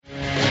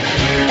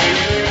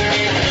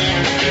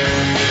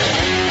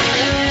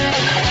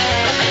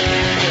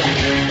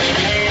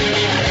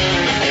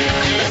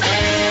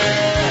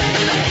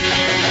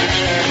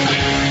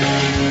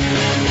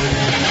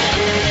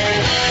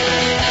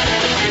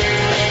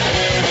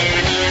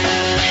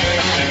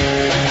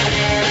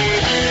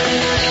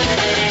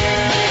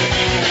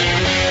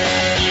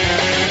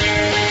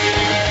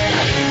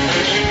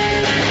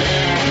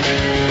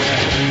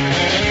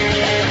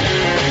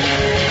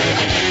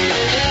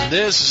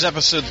is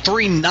episode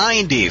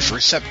 390 for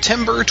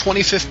September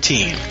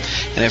 2015.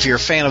 And if you're a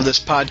fan of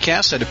this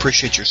podcast, I'd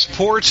appreciate your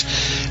support.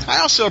 I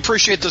also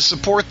appreciate the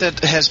support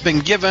that has been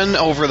given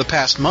over the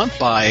past month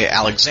by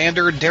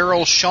Alexander,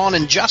 Daryl, Sean,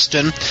 and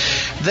Justin.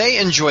 They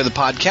enjoy the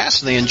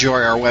podcast, they enjoy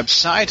our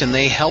website, and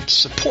they help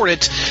support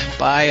it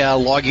by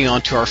logging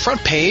onto our front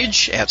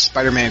page at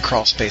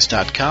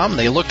SpidermanCrawlspace.com.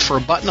 They looked for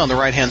a button on the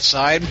right-hand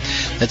side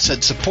that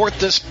said support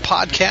this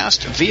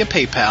podcast via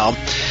PayPal,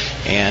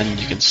 and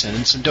you can send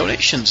in some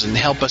donations and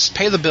help us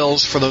pay the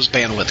bills for those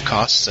bandwidth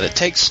costs that it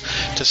takes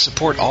to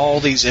support all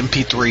these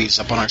MP3s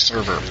up on our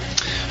server.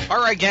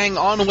 All right, gang,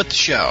 on with the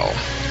show.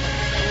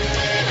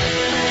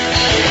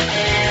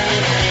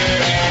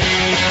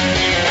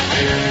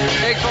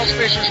 Hey, Crawl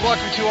Spacers,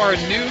 welcome to our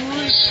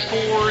news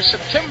for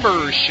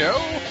September show.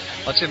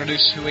 Let's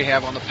introduce who we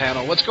have on the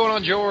panel. What's going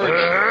on, George?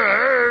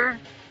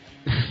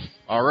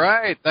 All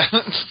right.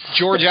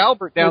 George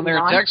Albert down there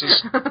in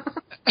Texas.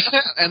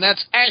 And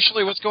that's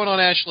Ashley. What's going on,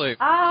 Ashley?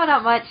 Oh,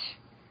 not much.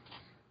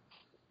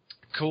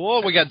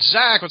 Cool. We got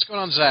Zach. What's going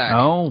on, Zach?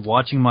 Oh,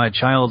 watching my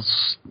child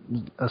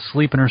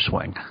asleep in her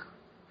swing.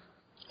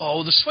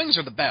 Oh, the swings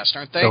are the best,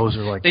 aren't they? Those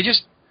are like...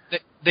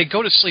 They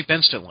go to sleep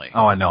instantly.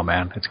 Oh, I know,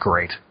 man. It's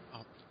great.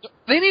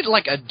 They need,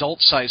 like,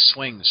 adult-sized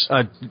swings.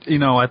 I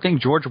think,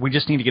 George, we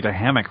just need to get a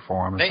hammock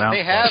for them. They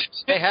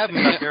have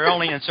them, but they're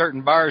only in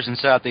certain bars in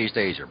Southeast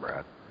Asia,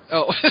 Brad.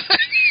 Oh.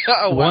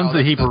 The ones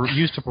that he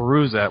used to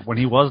peruse at when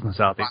he was in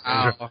Southeast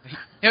Asia.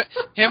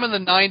 Him and the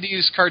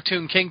 90s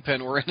cartoon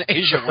Kingpin were in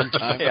Asia one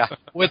time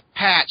with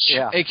Patch,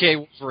 a.k.a.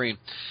 Wolverine.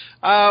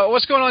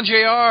 What's going on,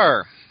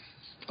 JR?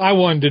 I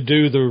wanted to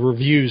do the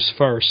reviews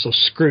first, so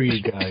screw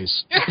you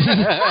guys.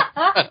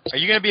 Are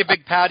you going to be a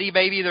big pouty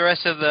baby the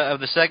rest of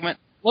the segment?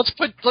 Let's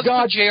put JR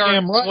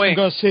in the swing. I'm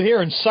going to sit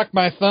here and suck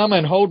my thumb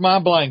and hold my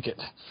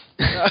blanket.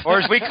 Or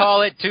as we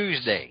call it,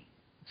 Tuesday.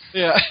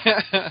 Yeah.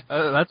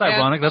 That's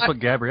ironic. That's what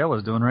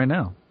Gabriella's doing right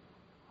now.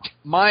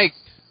 Mike,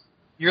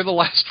 you're the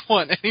last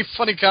one. Any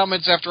funny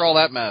comments after all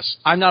that mess?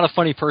 I'm not a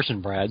funny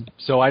person, Brad,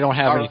 so I don't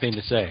have anything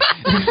to say.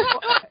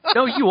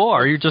 No, you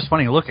are. You're just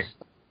funny looking.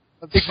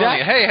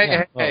 Exactly.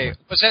 Hey.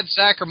 Was that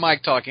Zach or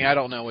Mike talking? I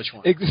don't know which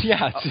one.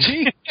 Yeah.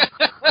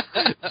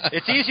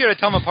 It's easier to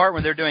tell them apart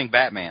when they're doing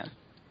Batman.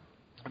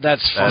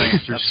 That's funny.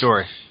 That's a true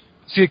story.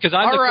 See, because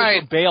I'm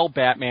the Bale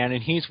Batman,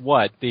 and he's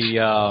what?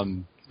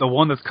 The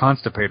one that's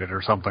constipated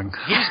or something.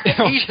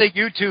 He's the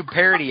YouTube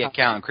parody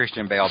account,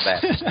 Christian Bale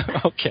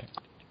Batman. Okay.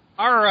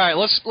 All right,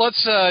 let's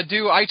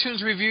do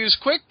iTunes reviews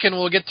quick, and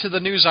we'll get to the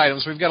news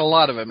items. We've got a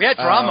lot of them. We had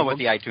drama with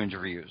the iTunes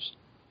reviews.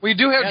 We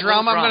do have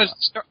drama.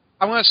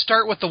 I'm going to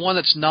start with the one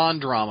that's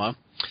non-drama.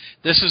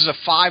 This is a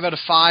 5 out of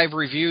 5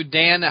 review.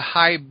 Dan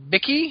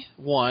Hybicki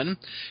won,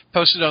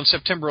 posted on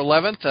September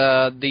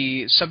 11th.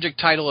 The subject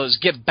title is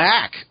 "Get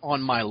Back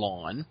on My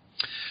Lawn."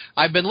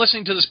 I've been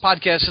listening to this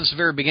podcast since the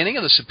very beginning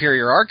of the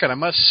Superior Arc, and I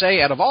must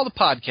say, out of all the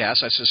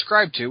podcasts I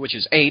subscribe to, which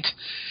is 8,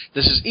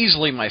 this is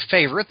easily my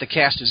favorite. The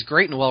cast is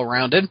great and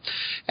well-rounded.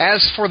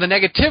 As for the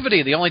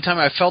negativity, the only time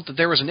I felt that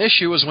there was an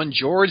issue was when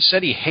George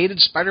said he hated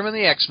Spider-Man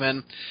the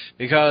X-Men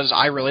because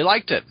I really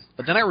liked it.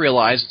 But then I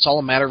realized it's all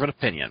a matter of an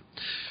opinion.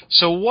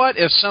 So what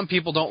if some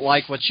people don't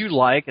like what you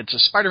like? It's a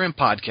Spider-Man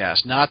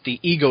podcast, not the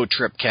Ego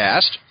Trip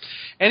cast.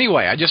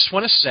 Anyway, I just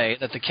want to say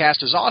that the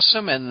cast is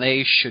awesome, and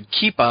they should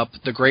keep up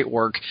the great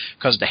work,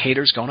 because the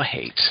haters gonna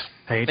hate.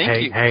 Hate.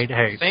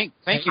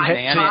 Thank you,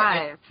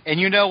 man. And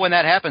you know when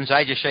that happens,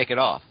 I just shake it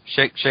off.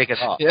 Shake it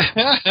off.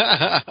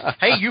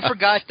 Hey, you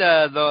forgot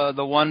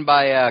the one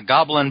by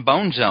Goblin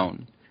Bone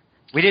Zone.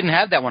 We didn't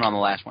have that one on the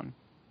last one.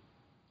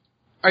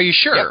 Are you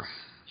sure?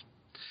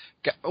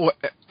 Yep.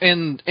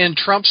 In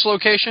Trump's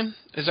location?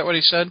 Is that what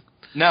he said?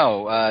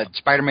 No,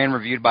 Spider-Man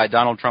reviewed by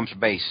Donald Trump's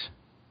base.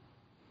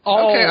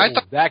 Oh, okay, I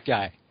thought that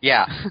guy.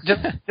 Yeah. Did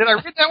I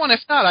read that one? If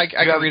not, I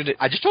can read it.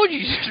 I just told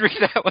you should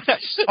read that one.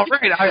 All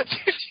right.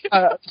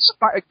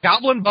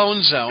 Goblin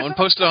Bone Zone,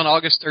 posted on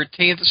August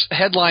 13th.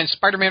 Headline,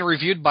 Spider-Man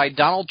reviewed by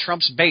Donald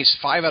Trump's base,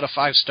 5 out of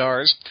 5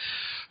 stars.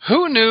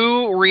 Who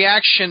knew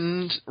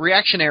reactionaries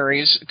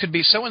could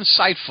be so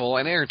insightful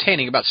and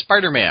entertaining about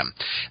Spider-Man?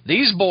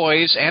 These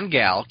boys and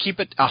gal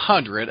keep it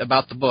 100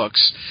 about the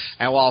books,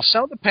 and while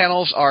some of the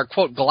panels are,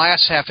 quote,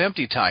 glass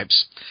half-empty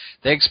types,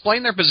 they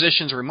explain their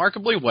positions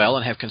remarkably well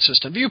and have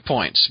consistent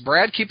viewpoints.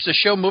 Brad keeps the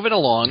show moving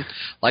along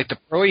like the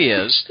pro he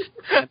is.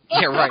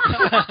 Yeah, right.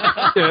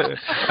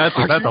 That's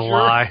a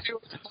lie.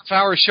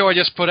 2.5-hour show I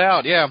just put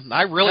out. Yeah,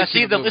 I really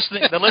see the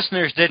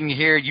listeners didn't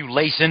hear you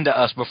lace into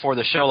us before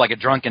the show like a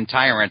drunken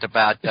tyrant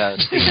about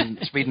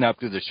speeding up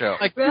through the show.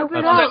 Wrap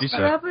it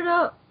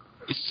up.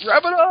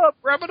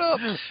 Wrap it up.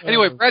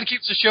 Anyway, Brad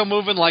keeps the show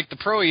moving like the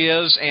pro he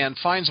is and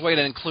finds a way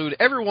to include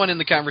everyone in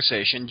the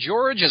conversation.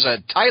 George is a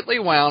tightly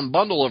wound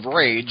bundle of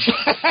rage.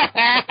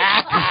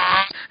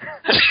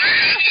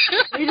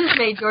 You just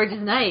made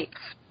George's night.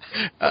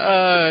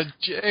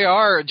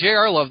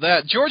 JR loved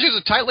that. George is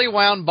a tightly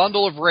wound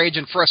bundle of rage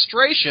and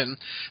frustration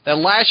that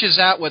lashes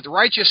out with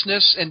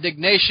righteousness,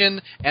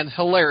 indignation, and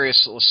hilarity.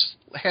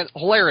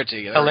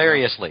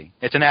 Hilariously.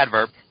 It's an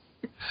adverb.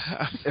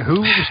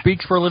 Who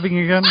speaks for a living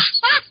again?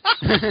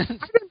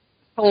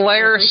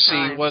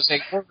 Hilarity was a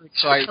word,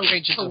 so I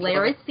changed it to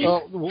Hilarity?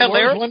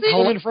 Where's one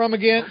coming from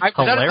again?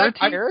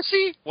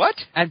 Hilarity? What?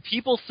 And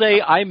people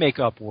say I make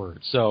up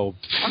words, so...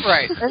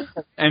 Right.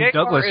 And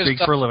Douglas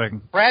speaks for a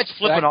living. Brad's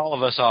flipping all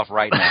of us off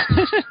right now.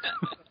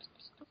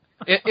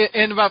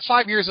 In about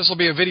 5 years, this will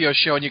be a video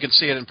show, and you can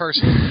see it in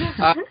person.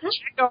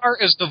 JR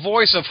is the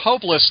voice of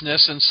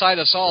hopelessness inside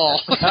us all.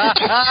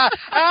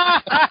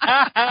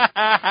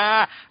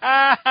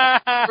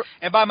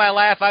 And by my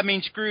laugh, I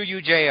mean screw you,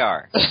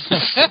 JR.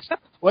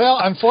 Well,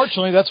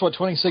 unfortunately, that's what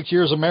 26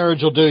 years of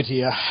marriage will do to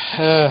you.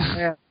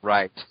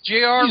 Right.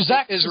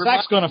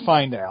 Zach's going to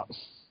find out.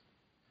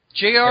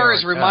 JR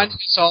is reminding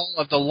us all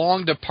of the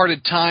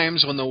long-departed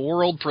times when the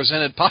world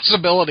presented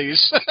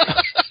possibilities.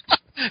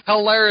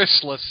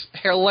 Hilariously.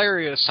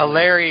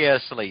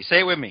 Say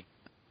it with me.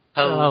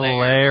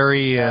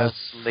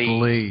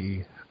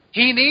 Hilariously.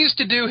 He needs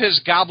to do his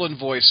goblin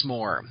voice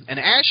more, and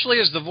Ashley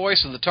is the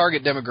voice of the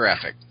target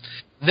demographic.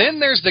 Then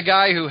there's the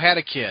guy who had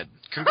a kid.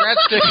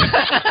 Congrats to him.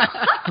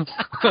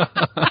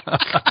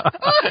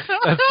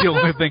 That's the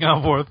only thing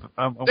I'm worth.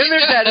 Then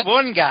there's that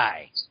one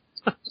guy.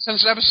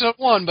 Since episode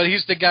 1, but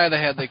he's the guy that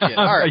had the kid.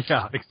 All right.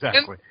 Yeah,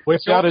 exactly.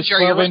 Whipped out his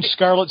 12-inch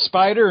Scarlet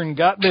Spider and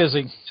got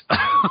busy.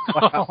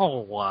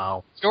 Oh,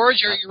 wow.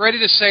 George, are you ready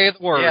to say the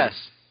word? Yes.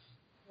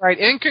 All right,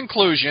 in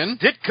conclusion...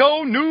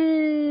 Ditko New!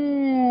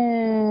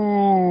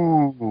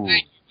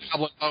 Thank you,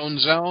 Goblin Bone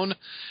Zone.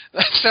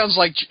 That sounds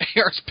like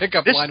JR's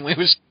pickup line when he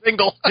was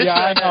single. Yeah,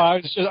 I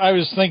know. I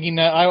was thinking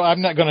that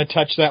I'm not going to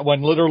touch that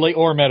one, literally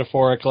or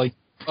metaphorically.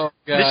 Oh,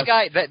 God.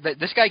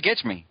 This guy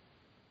gets me.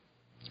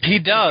 He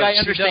does. This guy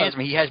understands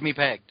me. He has me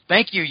pegged.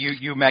 Thank you,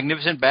 you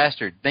magnificent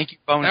bastard. Thank you,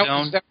 Bone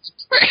Zone. That was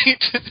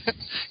great.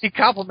 He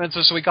compliments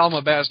us, so we call him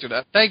a bastard.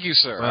 Thank you,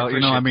 sir. Well,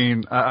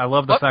 I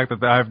love the fact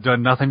that I've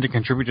done nothing to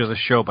contribute to the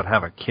show but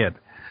have a kid.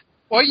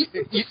 Well, you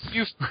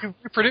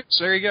produced.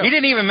 There you go. He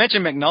didn't even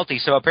mention McNulty,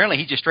 so apparently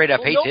he just straight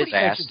up hates his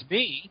ass. Mentions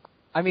me.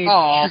 I mean,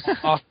 I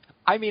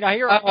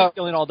hear I'm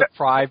feeling all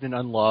deprived and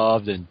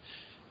unloved, and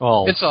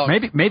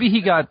maybe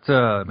he got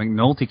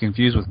McNulty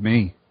confused with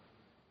me.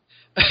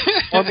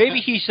 Or maybe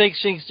he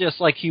thinks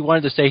just like he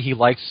wanted to say he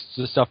likes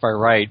the stuff I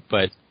write,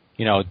 but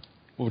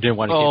didn't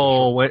want to.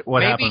 Oh, wait,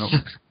 what happened?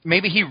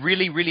 Maybe he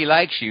really, really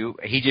likes you.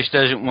 He just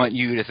doesn't want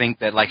you to think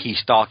that like he's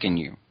stalking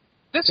you.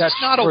 That's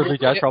not a what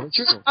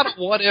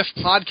if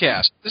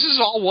podcast. This is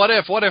all what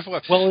if. Well,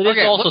 it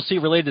is also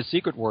related to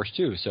Secret Wars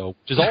too. So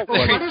just all.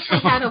 What if we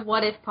had a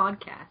what if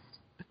podcast?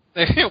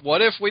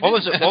 What if we? What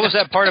was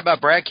that part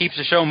about Brad keeps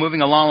the show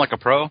moving along like a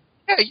pro?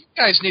 Yeah, you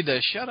guys need to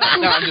shut up.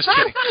 No, I'm just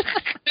kidding.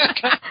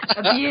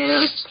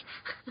 Abuse.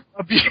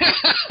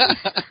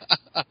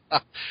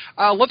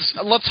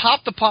 Let's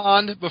hop the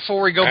pond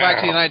before we go back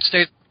to the United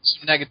States.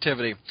 Some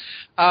negativity.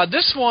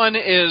 This one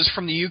is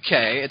from the UK.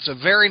 It's a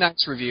very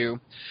nice review,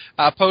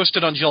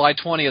 posted on July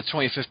 20th,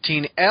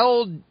 2015.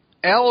 L.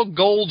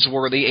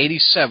 Goldsworthy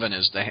 87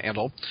 is the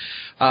handle.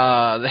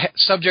 The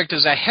subject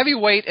is a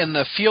heavyweight in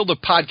the field of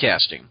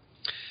podcasting.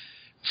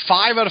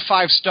 5 out of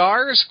 5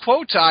 stars.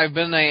 Quote, I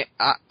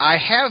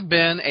have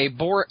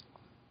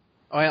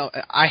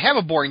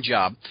a boring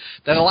job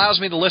that allows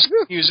me to listen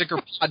to music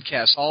or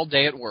podcasts all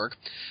day at work.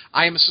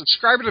 I am a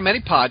subscriber to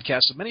many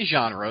podcasts of many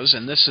genres,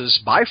 and this is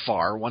by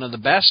far one of the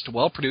best,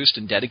 well-produced,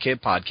 and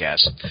dedicated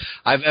podcasts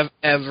I've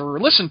ever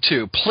listened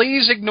to.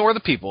 Please ignore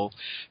the people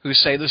who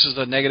say this is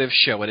a negative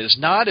show. It is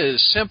not. It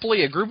is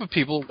simply a group of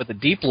people with a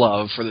deep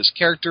love for this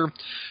character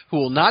who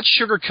will not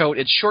sugarcoat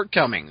its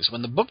shortcomings.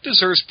 When the book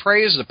deserves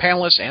praise, the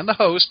panelists and the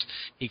host,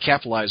 he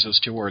capitalized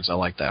those 2 words, I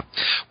like that,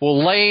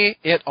 will lay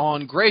it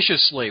on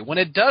graciously. When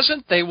it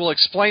doesn't, they will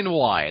explain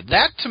why.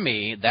 That, to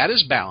me, that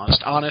is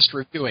balanced, honest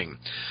reviewing.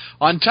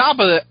 On top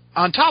of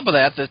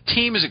that, the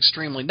team is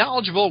extremely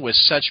knowledgeable with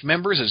such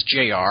members as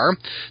JR,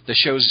 the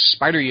show's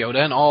Spider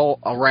Yoda, and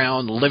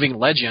all-around living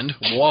legend.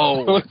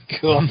 Whoa. Oh,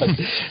 God.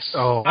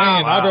 Oh,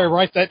 man, wow.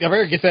 I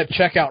better get that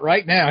check out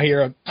right now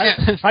here.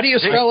 How do you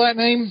spell that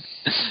name?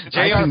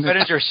 JR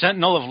Fettinger,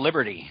 Sentinel of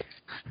Liberty.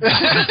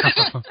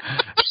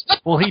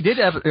 Well, he did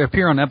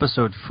appear on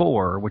episode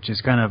 4, which is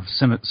kind of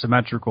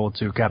symmetrical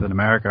to Captain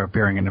America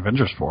appearing in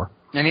Avengers 4.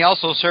 And he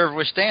also served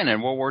with Stan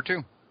in World War II.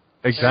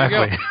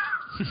 Exactly.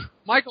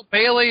 Michael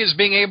Bailey is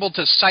being able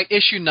to cite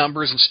issue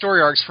numbers and story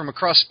arcs from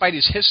across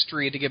Spidey's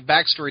history to give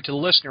backstory to the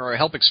listener or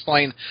help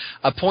explain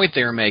a point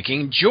they are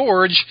making.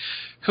 George,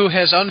 who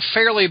has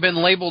unfairly been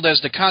labeled as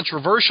the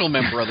controversial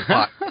member of the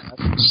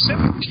podcast, is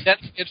simply a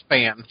dedicated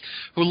fan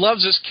who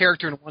loves this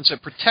character and wants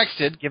it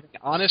protected, giving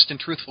honest and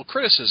truthful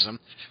criticism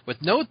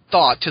with no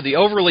thought to the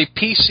overly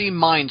PC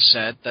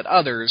mindset that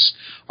others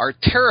are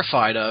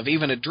terrified of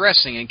even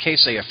addressing in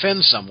case they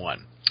offend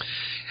someone.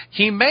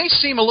 He may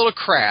seem a little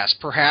crass,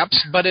 perhaps,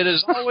 but it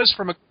is always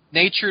from a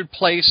natured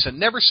place and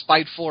never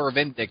spiteful or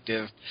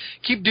vindictive.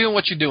 Keep doing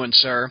what you're doing,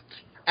 sir.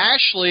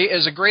 Ashley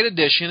is a great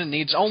addition and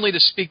needs only to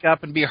speak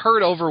up and be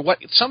heard over what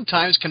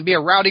sometimes can be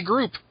a rowdy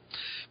group.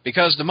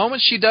 Because the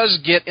moment she does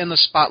get in the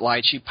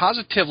spotlight, she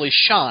positively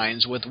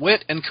shines with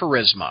wit and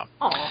charisma.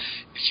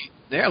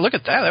 Yeah, look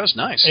at that. That was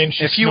nice. And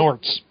she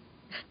snorts.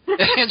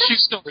 And she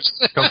snorts.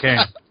 Cocaine.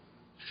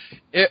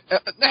 Hey!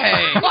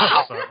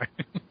 Wow!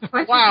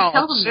 Why Wow!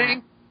 tell them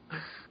See,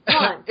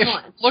 that? if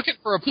you're looking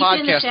for a Keep it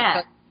in the podcast,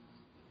 chat.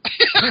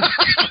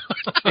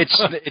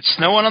 It's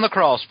snowing on the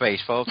crawl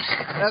space, folks.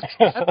 that's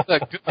a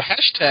good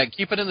hashtag.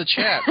 Keep it in the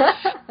chat.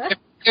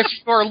 If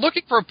you are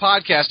looking for a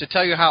podcast to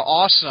tell you how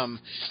awesome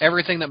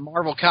everything that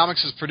Marvel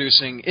Comics is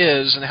producing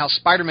is and how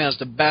Spider-Man is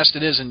the best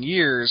it is in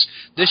years,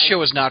 this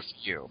show is not for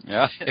you.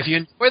 Yeah. If you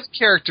enjoy the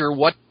character,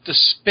 what to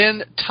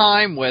spend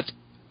time with...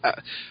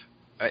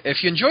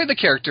 if you enjoy the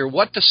character,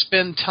 what to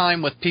spend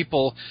time with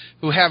people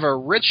who have a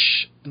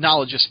rich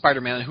knowledge of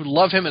Spider-Man and who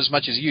love him as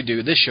much as you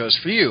do, this show is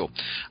for you.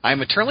 I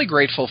am eternally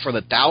grateful for the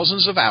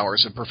thousands of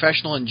hours of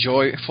professional and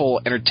joyful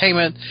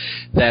entertainment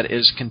that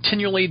is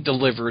continually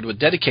delivered with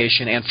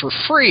dedication and for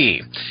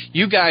free.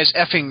 You guys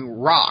effing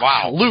rock.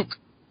 Wow.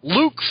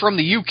 Luke from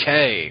the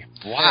UK.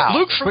 Wow.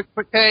 Luke from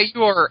the UK,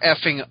 you are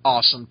effing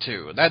awesome,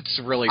 too.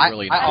 That's really,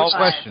 really nice.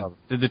 Question.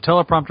 Did the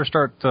teleprompter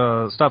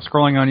stop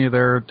scrolling on you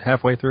there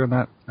halfway through in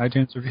that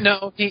iTunes review?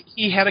 No,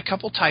 he had a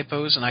couple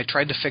typos, and I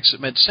tried to fix it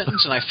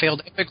mid-sentence, and I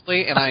failed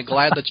epically, and I'm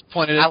glad that you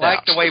pointed it out. I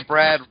like the way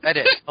Brad read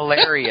it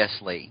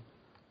hilariously.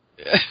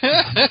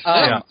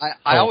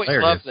 I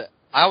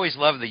always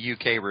love the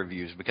UK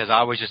reviews because I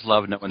always just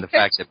love knowing the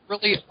fact that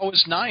really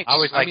always nice. I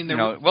always like,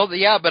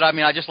 but I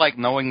mean, I just like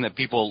knowing that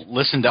people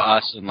listen to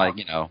us and like,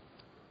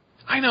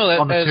 I know that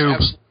on the tube.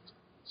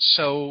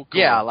 So cool.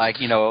 Yeah, like,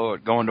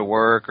 going to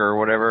work or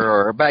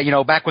whatever, or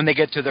back when they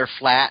get to their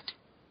flat.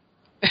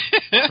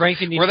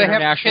 Strengthening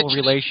international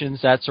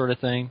relations, that sort of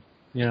thing.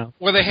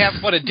 Where they have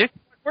what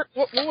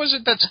was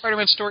it, that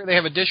Spider-Man story? They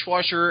have a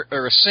dishwasher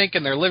or a sink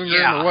in their living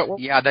room or what?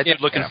 Yeah, that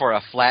dude looking for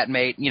a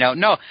flatmate.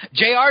 No,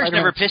 JR's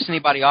never pissed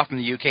anybody off in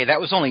the UK.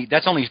 That's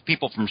only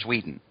people from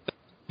Sweden.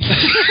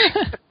 Because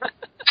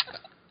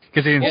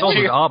he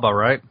insulted ABBA,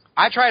 right?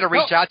 I try to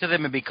reach out to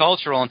them and be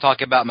cultural and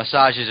talk about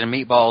massages and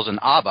meatballs and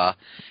ABBA,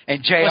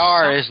 and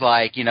JR is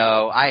like,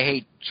 I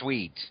hate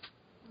Swedes.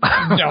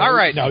 No, all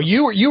right. No,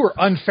 you were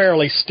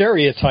unfairly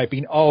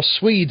stereotyping all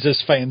Swedes as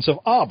fans of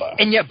ABBA.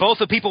 And yet both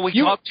the people we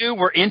talked to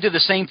were into the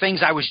same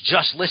things I was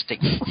just listing.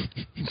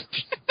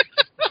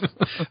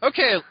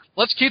 Okay,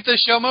 let's keep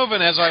this show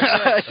moving, as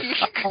I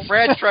said.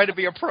 Brad tried to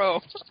be a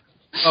pro.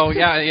 Oh,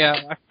 yeah.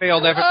 I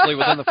failed epically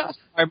within the first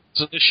 5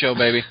 minutes of this show,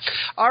 baby.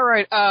 All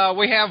right,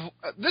 we have...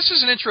 this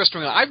is an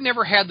interesting one. I've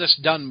never had this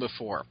done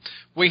before.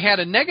 We had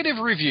a negative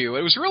review.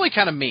 It was really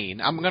kind of mean.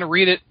 I'm going to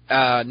read it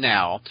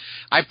now.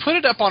 I put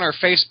it up on our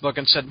Facebook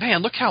and said,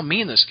 man, look how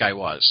mean this guy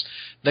was.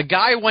 The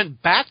guy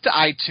went back to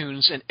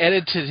iTunes and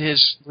edited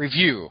his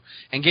review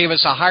and gave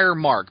us a higher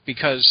mark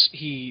because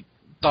he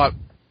thought...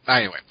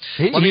 Anyway,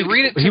 let me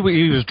read it. He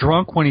was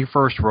drunk when he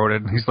first wrote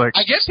it. He's like,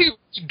 I guess he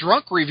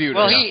drunk reviewed it.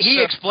 Well,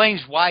 he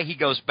explains why he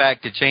goes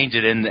back to change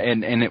it in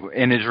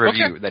his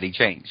review that he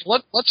changed.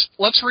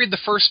 Let's read the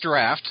first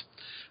draft.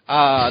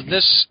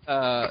 This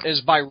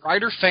is by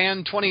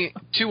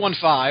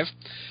WriterFan2215.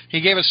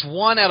 He gave us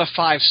 1 out of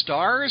 5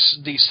 stars.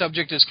 The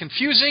subject is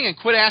confusing and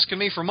quit asking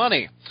me for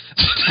money.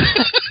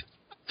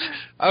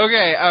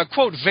 Okay,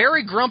 quote,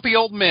 very grumpy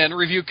old men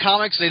review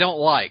comics they don't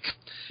like.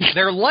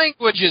 Their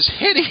language is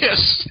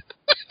hideous.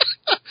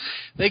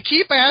 They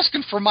keep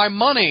asking for my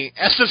money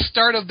at the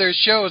start of their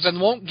shows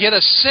and won't get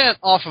a cent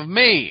off of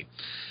me.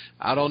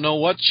 I don't know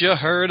what you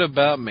heard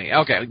about me.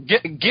 Okay,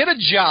 get a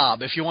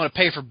job if you want to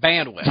pay for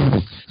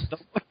bandwidth.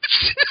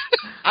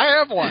 I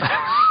have one.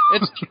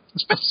 It's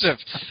expensive.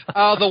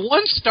 The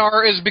 1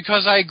 star is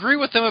because I agree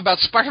with them about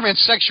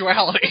Spider-Man's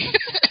sexuality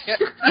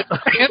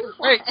and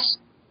race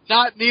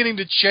not needing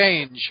to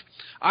change.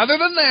 Other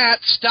than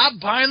that, stop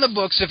buying the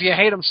books if you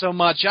hate them so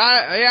much.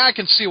 I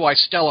can see why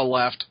Stella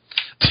left.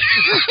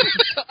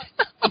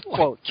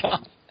 Unquote.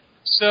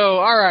 So,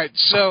 all right.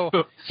 So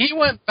he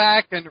went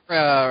back and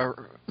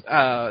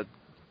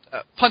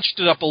punched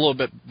it up a little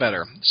bit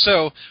better.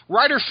 So,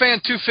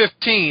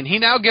 WriterFan215, he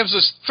now gives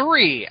us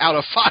 3 out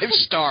of 5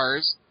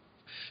 stars.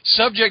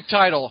 Subject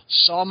title,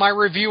 saw my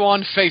review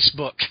on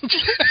Facebook.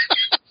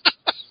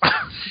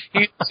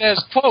 He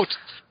says, quote,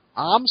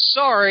 I'm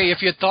sorry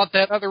if you thought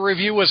that other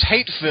review was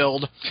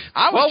hate-filled.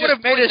 What would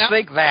have made us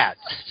think that?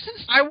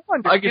 I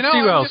wonder. I can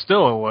see how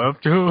Stella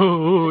left.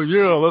 Oh,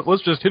 yeah,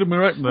 let's just hit him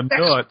right in the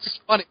nuts.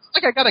 Funny. It's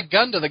like I got a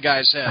gun to the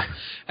guy's head.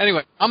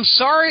 Anyway, I'm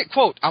sorry,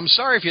 quote, I'm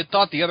sorry if you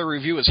thought the other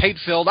review was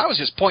hate-filled. I was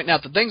just pointing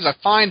out the things I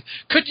find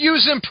could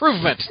use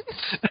improvement.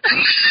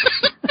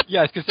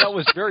 Yes, because that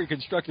was very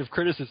constructive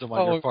criticism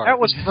on your part. That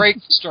was great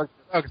constructive.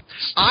 Okay.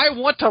 I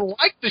want to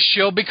like the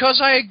show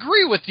because I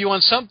agree with you on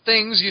some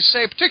things you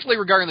say, particularly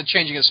regarding the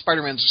changing of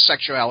Spider-Man's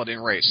sexuality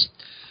and race.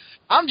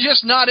 I'm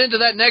just not into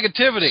that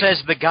negativity.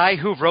 Says the guy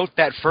who wrote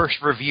that first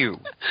review.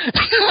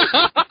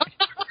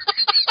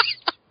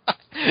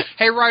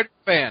 Hey, Writer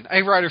Fan,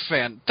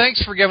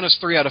 thanks for giving us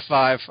 3 out of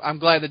 5. I'm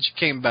glad that you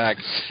came back,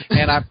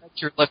 and I bet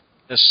you're listening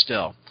this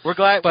still. We're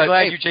glad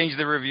you changed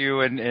the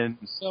review and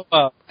so,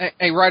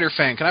 hey, writer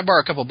fan, can I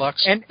borrow a couple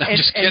bucks? And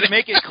to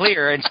make it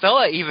clear, and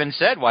Stella even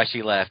said why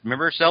she left.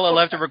 Remember, Stella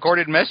left a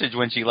recorded message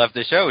when she left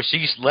the show.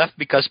 She left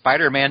because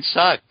Spider-Man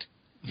sucked.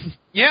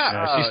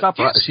 Yeah,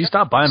 she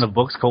stopped buying the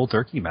books cold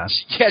turkey, man.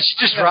 Yeah, she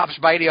just dropped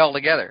Spidey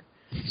altogether.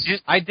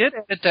 I did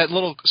edit that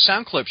little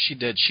sound clip she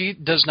did. She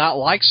does not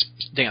like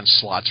Dan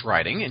Slott's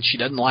writing, and she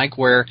doesn't like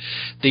where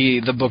the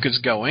book is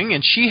going,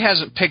 and she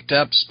hasn't picked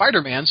up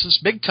Spider-Man since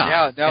Big Time.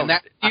 Yeah, no. And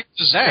that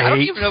is that. I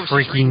don't even know if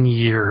freaking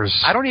years.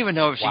 I don't even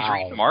know if she's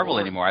reading Marvel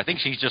anymore. I think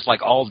she's just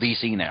like all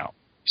DC now.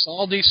 It's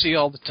all DC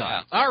all the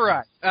time. Yeah. All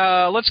right,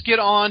 let's get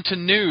on to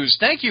news.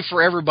 Thank you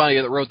for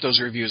everybody that wrote those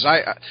reviews.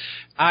 I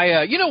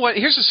you know what?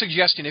 Here's a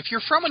suggestion. If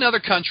you're from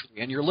another country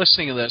and you're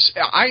listening to this,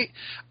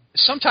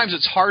 sometimes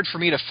it's hard for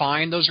me to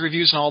find those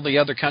reviews in all the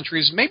other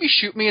countries. Maybe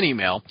shoot me an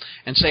email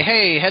and say,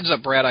 hey, heads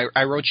up, Brad,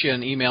 I wrote you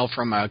an email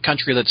from a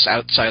country that's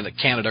outside of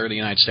Canada or the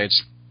United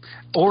States.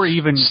 Or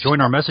even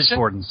join our message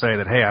board and say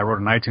that, hey, I wrote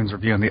an iTunes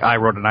review in the I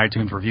wrote an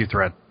iTunes review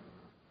thread.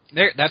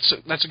 There, that's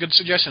a good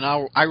suggestion.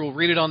 I will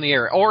read it on the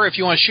air. Or if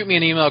you want to shoot me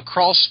an email,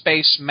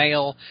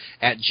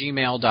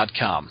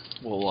 crawlspacemail@gmail.com.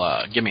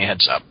 Will give me a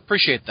heads up.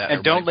 Appreciate that. And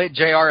everybody. Don't let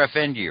JR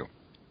offend you.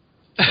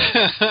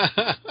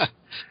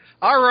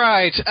 All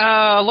right,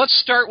 let's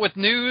start with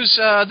news.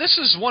 This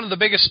is one of the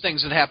biggest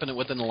things that happened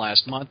within the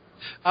last month.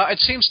 It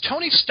seems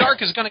Tony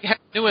Stark is going to have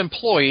a new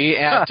employee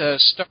at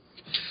Stark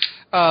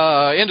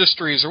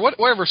Industries or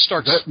whatever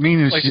Stark's. Does that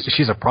mean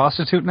she's a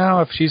prostitute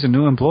now if she's a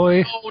new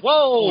employee?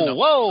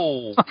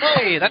 Whoa.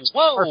 Hey, that's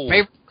our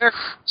favorite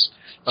characters.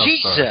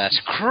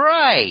 Jesus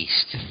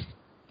Christ.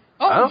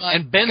 Oh, my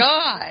and Ben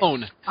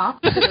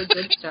Off to a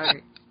good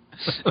start.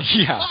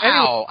 Yeah.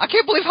 Wow. I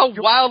can't believe how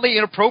wildly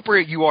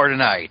inappropriate you are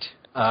tonight.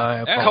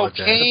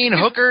 Cocaine,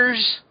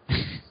 hookers.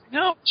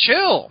 No,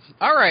 chill.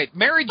 All right,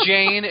 Mary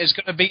Jane is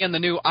going to be in the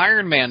new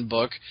Iron Man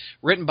book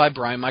written by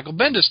Brian Michael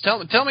Bendis.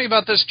 Tell me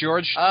about this,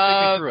 George. Take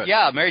me through it.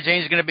 Yeah, Mary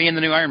Jane is going to be in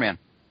the new Iron Man.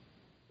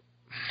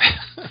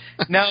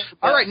 No.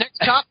 All right, next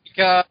topic.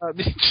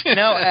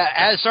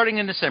 As starting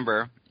in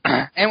December,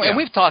 and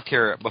we've talked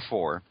here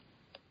before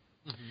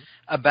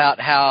about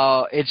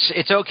how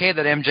it's okay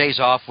that MJ's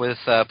off with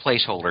a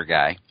placeholder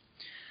guy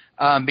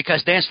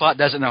because Dan Slott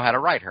doesn't know how to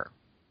write her.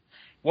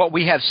 What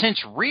we have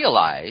since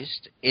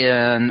realized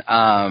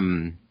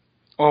realized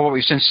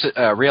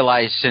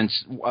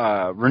since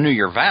Renew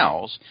Your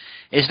Vows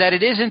is that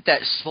it isn't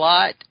that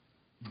Slott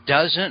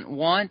doesn't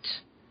want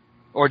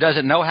or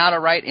doesn't know how to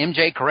write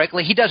MJ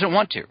correctly. He doesn't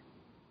want to.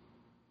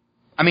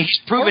 I mean,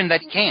 he's proven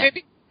that he can't.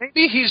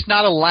 Maybe he's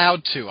not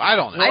allowed to. I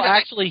don't know. Well,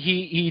 actually,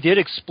 he did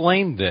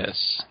explain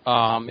this.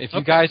 If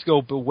you guys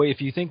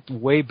if you think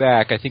way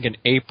back, I think in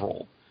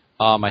April,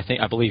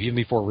 I believe even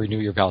before Renew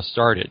Your Vows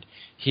started,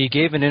 he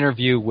gave an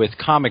interview with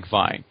Comic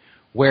Vine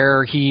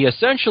where he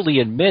essentially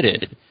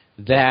admitted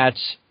that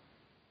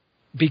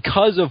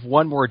because of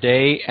One More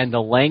Day and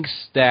the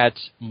lengths that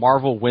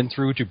Marvel went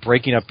through to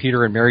breaking up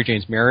Peter and Mary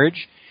Jane's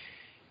marriage,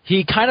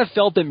 he kind of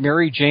felt that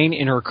Mary Jane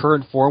in her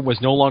current form was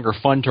no longer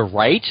fun to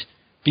write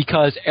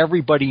because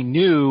everybody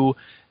knew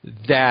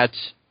that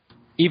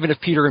even if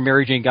Peter and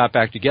Mary Jane got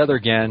back together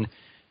again,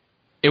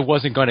 it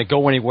wasn't going to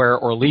go anywhere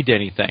or lead to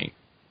anything.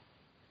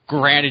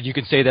 Granted, you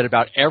can say that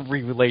about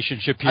every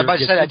relationship Peter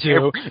gets into.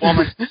 Every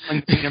woman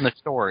in the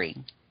story.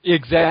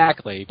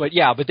 Exactly. But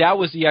that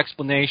was the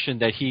explanation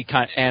that he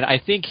and I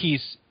think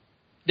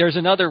there's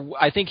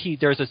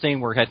a thing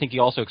where I think he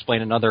also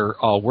explained another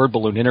word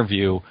balloon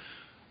interview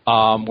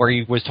where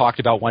he was talked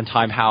about one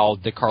time how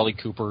the Carly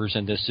Coopers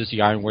and the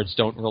Sissy Ironwoods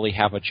don't really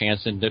have a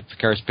chance in the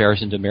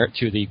comparison to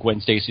the Gwen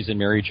Stacy's and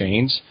Mary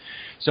Jane's.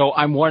 So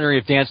I'm wondering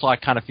if Dan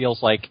Slott kind of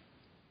feels like,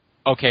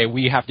 okay,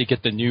 we have to get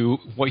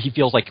what he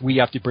feels like we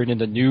have to bring in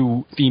the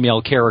new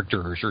female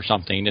characters or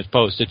something as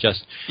opposed to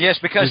just... Yes,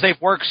 because they've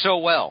worked so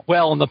well.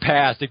 Well, in the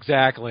past,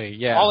 exactly,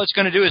 yeah. All it's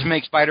going to do is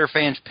make Spider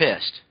fans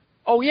pissed.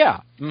 Oh, yeah.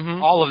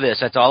 Mm-hmm. All of this,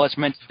 that's all it's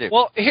meant to do.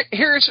 Well,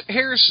 here's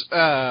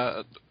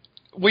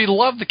we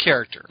love the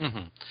character.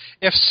 Mm-hmm.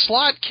 If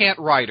Slott can't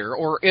write her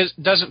or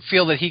doesn't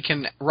feel that he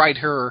can write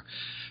her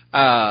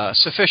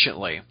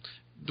sufficiently...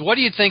 What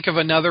do you think of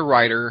another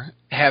writer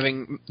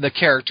having the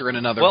character in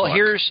another book? Well,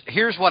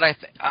 here's what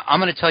I'm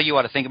going to tell you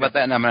what I think about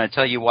that, and I'm going to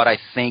tell you what I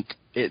think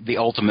the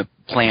ultimate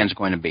plan is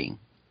going to be.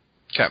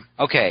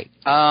 Okay.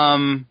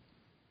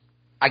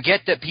 I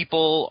get that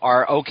people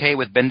are okay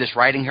with Bendis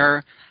writing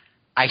her.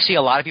 I see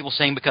a lot of people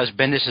saying because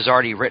Bendis has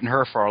already written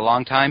her for a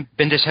long time.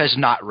 Bendis has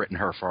not written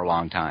her for a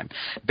long time.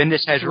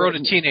 Bendis has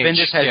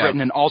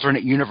written an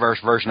alternate universe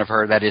version of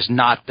her that is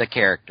not the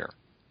character.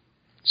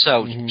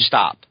 So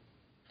stop.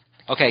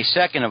 Okay,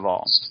 second of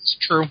all. It's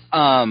true.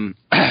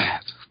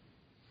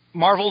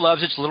 Marvel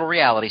loves its little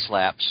reality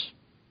slaps.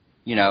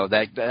 You know,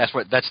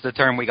 that's the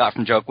term we got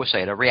from Joe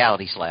Quesada,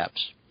 reality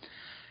slaps,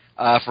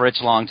 for its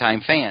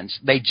longtime fans.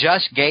 They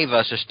just gave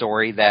us a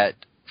story that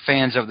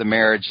fans of the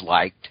marriage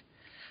liked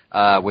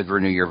with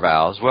Renew Your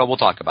Vows. Well, we'll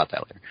talk about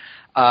that later.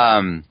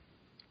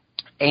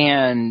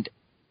 And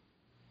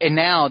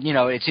now, you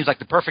know, it seems like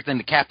the perfect thing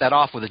to cap that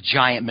off with a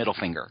giant middle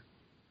finger.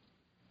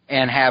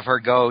 and have her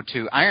go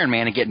to Iron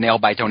Man and get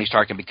nailed by Tony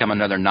Stark and become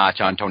another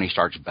notch on Tony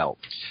Stark's belt.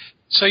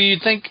 So you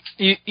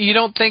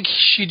don't think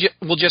she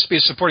will just be a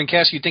supporting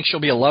cast? You think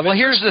she'll be a love interest?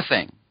 Well, here's the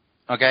thing,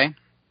 okay?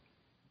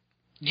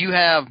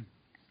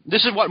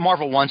 This is what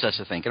Marvel wants us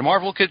to think, and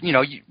Marvel could,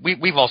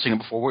 we've all seen it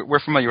before. We're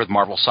familiar with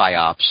Marvel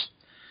psyops.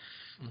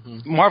 Mm-hmm.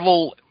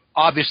 Marvel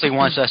obviously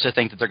wants us to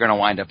think that they're going to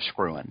wind up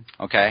screwing.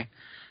 Okay,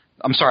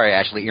 I'm sorry,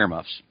 Ashley,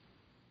 earmuffs.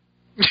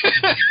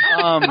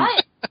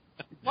 What?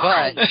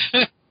 Why?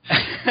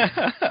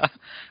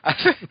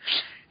 But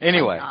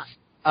anyway,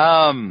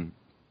 and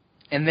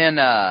then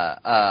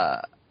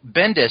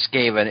Bendis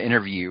gave an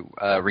interview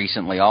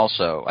recently,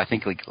 also I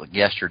think like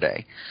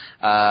yesterday,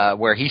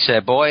 where he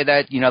said, "Boy,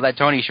 that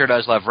Tony sure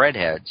does love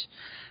redheads."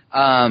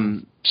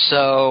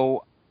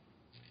 So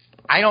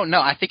I don't know.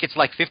 I think it's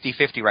like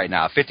 50-50 right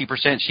now.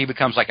 50% she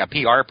becomes like a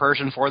PR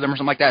person for them or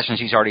something like that, since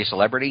she's already a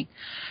celebrity,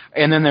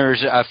 and then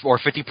there's or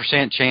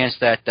 50% chance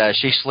that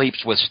she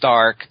sleeps with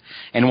Stark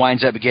and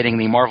winds up getting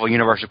the Marvel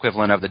Universe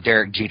equivalent of the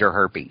Derek Jeter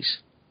herpes.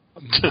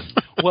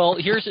 Well,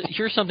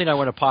 here's something I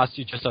want to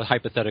posit, just a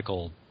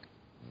hypothetical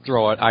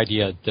throw out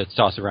idea that's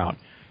tossed around.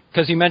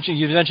 Because you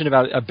mentioned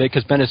about a bit,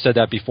 because Bendis said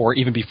that before,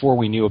 even before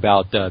we knew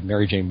about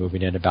Mary Jane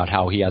moving in, about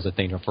how he has a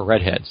thing for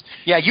redheads.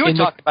 Yeah, you had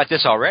talked about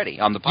this already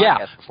on the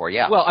podcast before.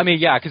 Yeah. Well,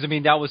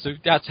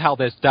 that's how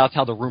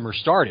the rumor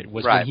started,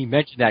 was when he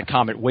mentioned that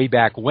comment way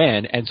back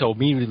when, and so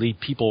immediately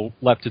people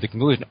leapt to the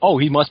conclusion, oh,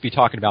 he must be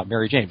talking about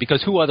Mary Jane,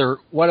 because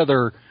what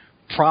other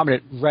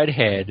prominent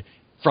redhead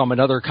from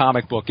another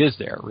comic book is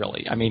there,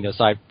 really? I mean,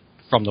 aside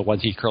from the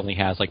ones he currently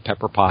has, like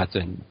Pepper Potts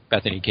and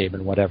Bethany Cave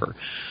and whatever.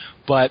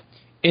 But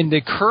in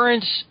the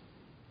current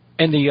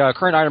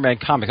Iron Man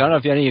comic, I don't know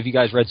if any of you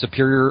guys read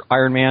Superior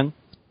Iron Man.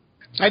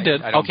 I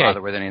did. I don't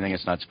bother with anything.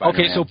 It's not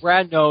Spider-Man. Okay, so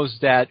Brad knows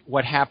that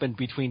what happened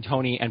between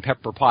Tony and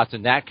Pepper Potts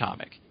in that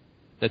comic,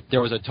 that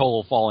there was a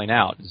total falling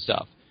out and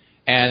stuff.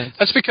 And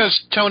that's because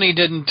Tony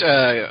didn't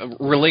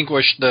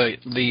relinquish the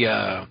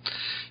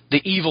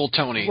evil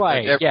Tony.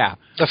 Right, yeah.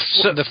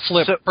 The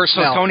flip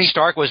personality. So Tony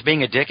Stark was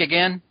being a dick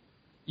again?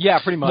 Yeah,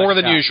 pretty much. More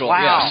than usual.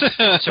 Wow.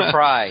 Yes.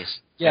 Surprise.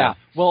 Yeah.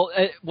 Well,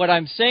 what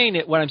I'm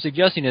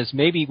suggesting is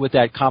maybe with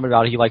that comment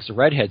about he likes the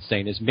redheads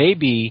thing is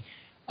maybe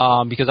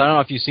because I don't know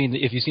if you've seen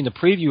the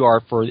preview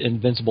art for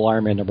Invincible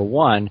Iron Man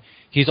 #1,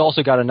 he's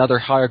also got another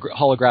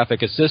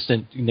holographic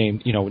assistant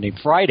named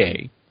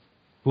Friday,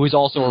 who is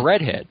also a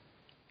redhead,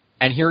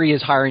 and here he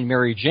is hiring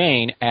Mary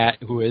Jane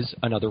who is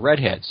another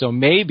redhead. So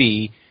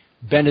maybe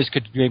Bendis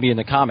could in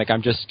the comic,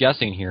 I'm just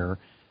guessing here,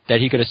 that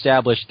he could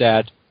establish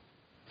that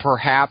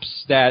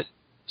perhaps that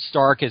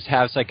Stark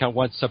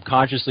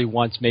subconsciously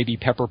wants maybe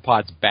Pepper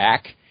Potts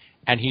back,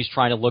 and he's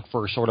trying to look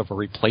for sort of a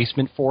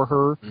replacement for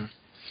her.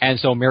 And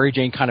so Mary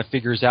Jane kind of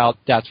figures out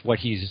that's what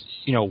he's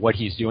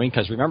doing,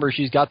 because remember,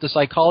 she's got the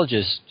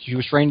psychologist. She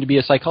was trained to be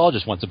a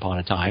psychologist once upon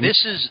a time.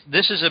 This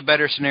is a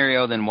better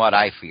scenario than what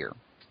I fear.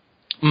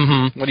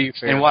 Mm-hmm. What do you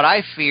fear? And what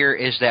I fear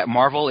is that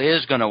Marvel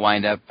is going to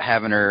wind up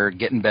having her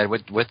get in bed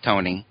with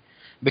Tony,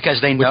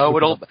 because they know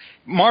it'll.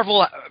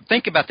 Marvel,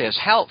 think about this.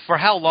 For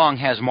how long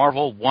has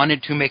Marvel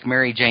wanted to make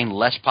Mary Jane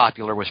less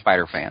popular with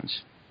Spider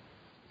fans?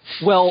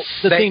 Well,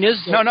 the thing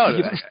is,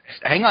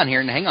 hang on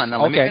here.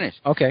 Now, let me finish.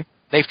 Okay.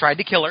 They've tried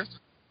to kill her.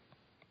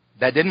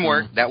 That didn't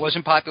work. That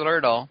wasn't popular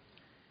at all.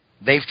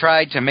 They've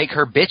tried to make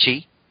her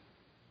bitchy.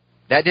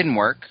 That didn't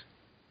work.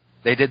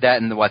 They did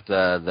that in the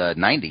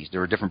 90s.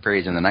 There were different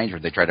periods in the 90s where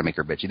they tried to make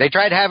her bitchy. They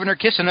tried having her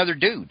kiss another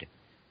dude.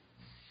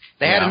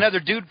 They had another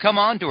dude come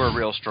on to her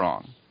real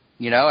strong,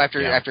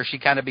 after she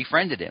kind of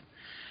befriended him.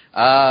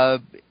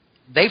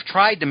 They've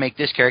tried to make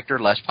this character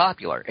less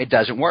popular. It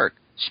doesn't work.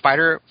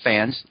 Spider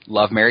fans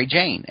love Mary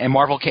Jane, and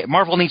Marvel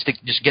needs to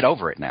just get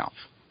over it now.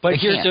 But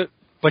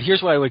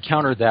here's what I would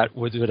counter that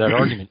with that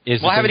argument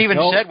is. Well, I haven't even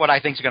said what I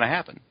think is going to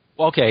happen.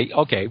 Okay.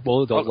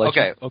 Well,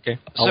 okay.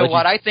 So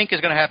what I think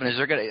is going to happen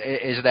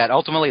is that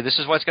ultimately this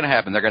is what's going to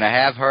happen. They're going to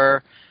have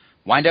her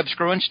wind up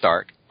screwing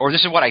Stark, or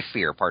this is what I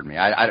fear. Pardon me.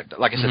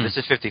 Like I said, this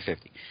is 50-50.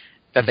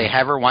 That they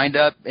have her wind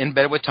up in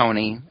bed with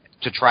Tony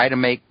to try to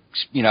make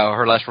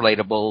her less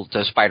relatable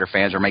to Spider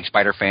fans, or make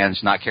Spider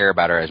fans not care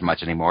about her as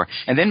much anymore,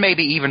 and then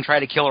maybe even try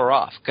to kill her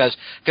off, because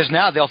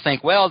now they'll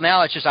think, well,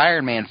 now it's just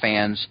Iron Man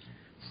fans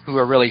who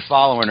are really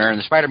following her, and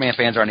the Spider-Man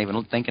fans aren't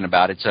even thinking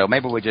about it, so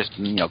maybe we just,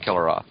 kill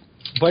her off.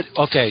 But,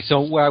 okay, so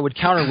what I would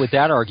counter with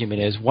that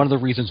argument is one of the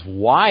reasons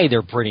why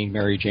they're putting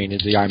Mary Jane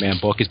into the Iron Man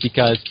book is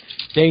because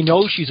they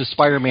know she's a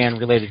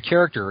Spider-Man-related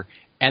character,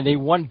 and they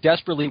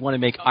desperately want to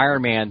make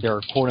Iron Man their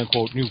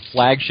quote-unquote new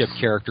flagship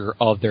character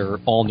of their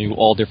all-new,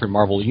 all-different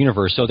Marvel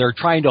universe. So they're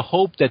trying to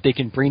hope that they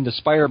can bring the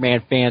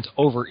Spider-Man fans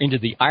over into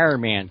the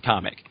Iron Man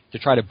comic to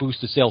try to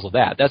boost the sales of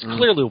that. That's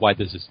clearly why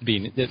this is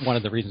one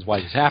of the reasons why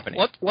this is happening.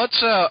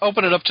 Let's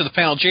open it up to the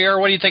panel. JR,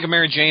 what do you think of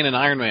Mary Jane and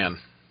Iron Man?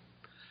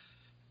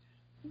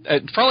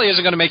 It probably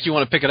isn't going to make you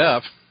want to pick it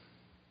up.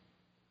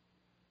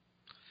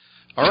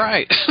 All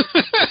right.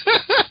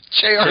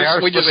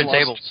 JR, we just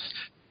tables.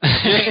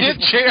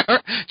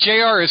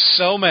 JR is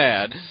so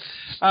mad.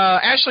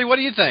 Ashley, what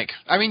do you think?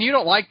 I mean, you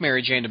don't like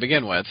Mary Jane to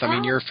begin with. I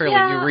mean, you're a fairly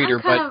new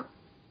reader, but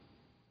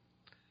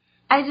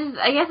I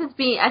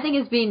think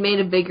it's being made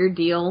a bigger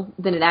deal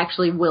than it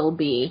actually will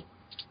be.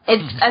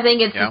 I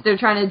think it's just they're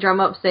trying to drum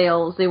up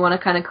sales. They want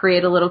to kind of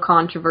create a little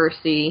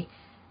controversy,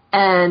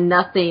 and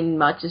nothing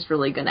much is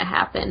really going to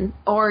happen.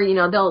 Or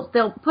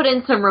they'll put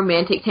in some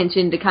romantic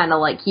tension to kind of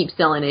like keep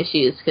selling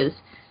issues because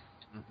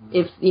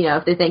if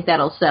they think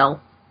that'll sell,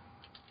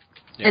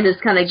 and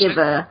just kind of give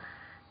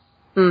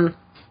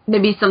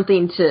maybe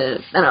something to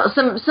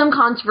some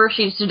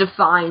controversy to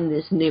define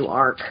this new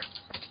arc.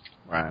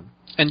 Right.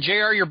 And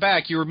JR, you're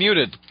back. You were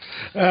muted.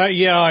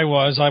 Yeah, I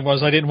was.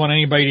 I didn't want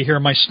anybody to hear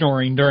my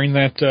snoring during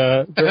that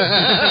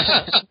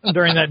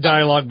during that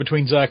dialogue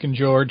between Zach and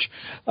George.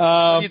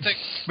 What do you think?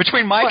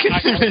 Between Mike and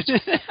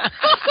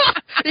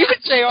even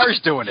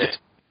JR's doing it.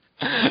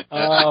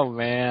 Oh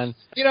man!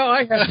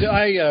 I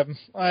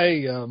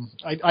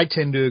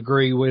tend to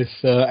agree with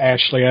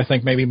Ashley. I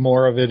think maybe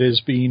more of it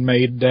is being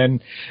made than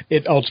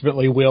it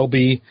ultimately will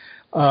be.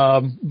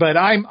 But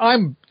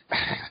I'm.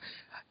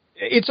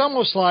 It's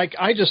almost like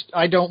I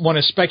don't want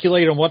to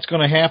speculate on what's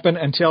going to happen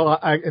until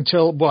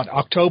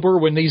October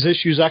when these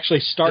issues actually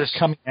start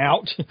coming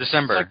out.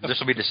 December. This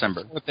will be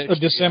December.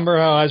 December.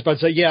 Oh, I was about to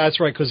say, yeah, that's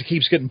right, because it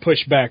keeps getting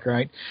pushed back,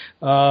 right?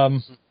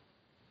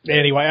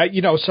 Anyway,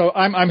 so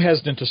I'm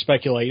hesitant to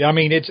speculate. I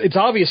mean, it's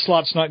obvious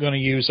Slott's not going to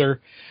use her,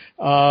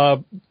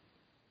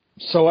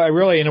 so I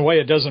really, in a way,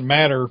 it doesn't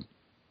matter.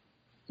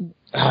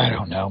 I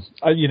don't know.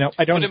 I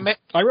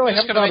really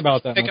haven't thought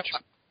about that much.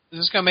 Is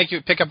this going to make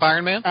you pick up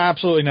Iron Man?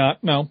 Absolutely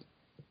not. No.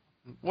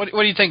 What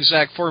do you think,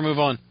 Zach? Before we move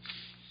on,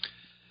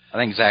 I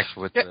think Zach's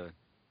with the.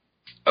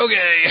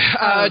 Okay,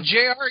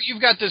 JR,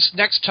 you've got this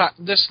next.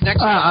 I'm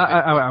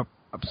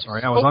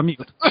sorry, I was on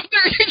mute.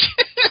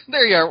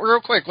 There you are.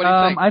 Real quick, what do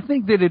you think? I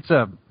think that it's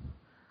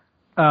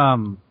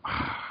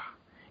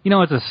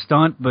it's a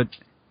stunt, but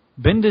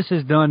Bendis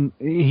has done.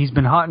 He's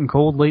been hot and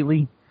cold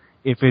lately.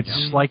 If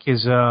it's like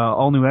his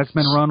all new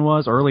X-Men run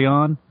was early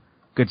on,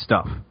 good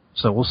stuff.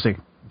 So we'll see.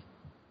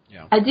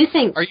 Yeah. I do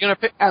think. Are you going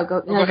to pick? Oh, go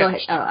ahead.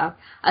 Oh,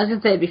 I was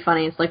going to say it'd be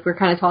funny. It's like we're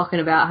kind of talking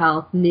about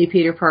how new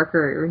Peter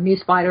Parker or new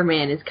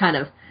Spider-Man is kind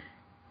of,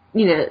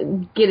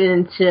 getting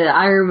into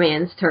Iron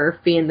Man's turf,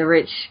 being the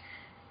rich,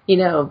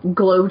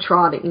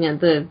 globe-trotting,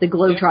 the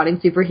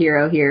globe-trotting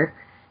superhero here.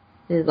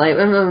 It's like,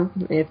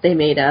 if they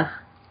made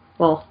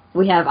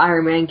we have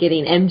Iron Man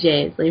getting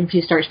MJ. It's like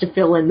MJ starts to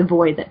fill in the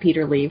void that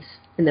Peter leaves,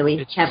 and then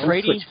we have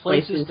them switch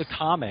places. The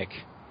comic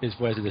is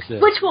what this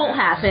is. Which won't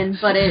happen,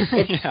 but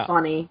it's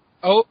funny.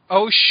 Oh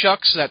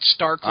shucks, that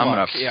Stark look.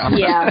 I'm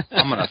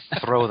gonna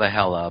throw the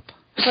hell up.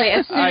 It's like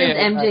as soon as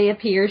MJ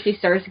appears, she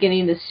starts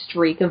getting this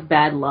streak of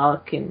bad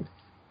luck, and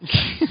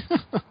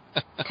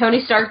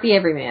Tony Stark the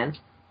Everyman.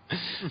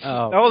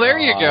 Oh, there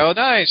you go.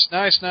 Nice.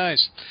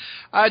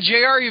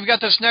 JR, you've got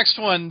this next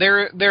one.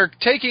 They're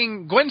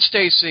taking Gwen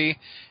Stacy,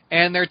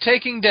 and they're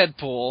taking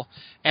Deadpool,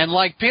 and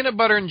like peanut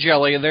butter and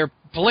jelly, they're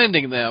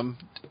blending them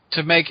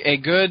to make a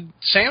good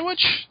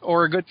sandwich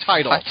or a good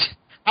title. What?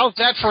 How's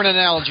that for an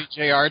analogy,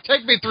 JR?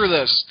 Take me through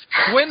this.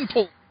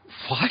 Gwenpool.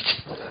 What?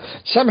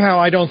 Somehow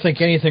I don't think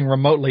anything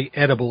remotely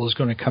edible is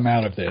going to come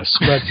out of this.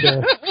 But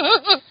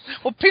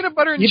well, peanut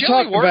butter and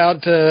jelly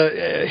work.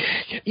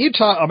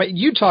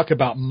 You talk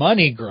about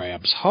money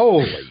grabs.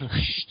 Holy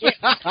shit.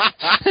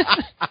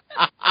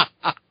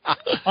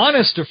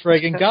 Honest to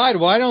friggin' God,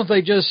 why don't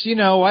they just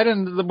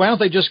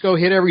go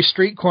hit every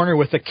street corner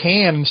with a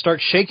can and start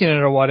shaking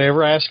it or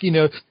whatever? Ask you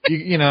got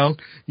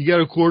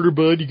a quarter,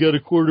 bud? You got a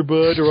quarter,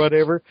 bud, or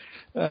whatever?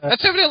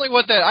 That's evidently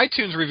what that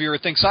iTunes reviewer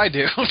thinks I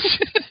do.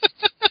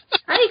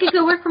 You could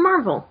go work for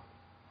Marvel.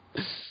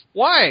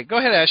 Why? Go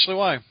ahead, Ashley.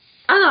 Why?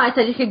 Oh no, I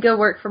said you could go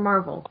work for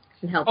Marvel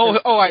and help.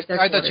 I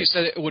thought you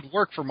said it would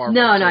work for Marvel.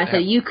 No, I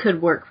said you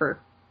could work for.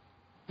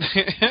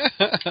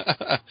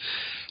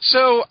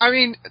 So I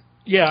mean.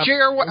 Yeah,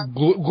 JR,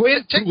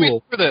 take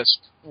me through this.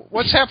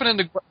 What's happening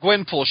to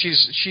Gwenpool?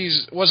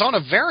 She's was on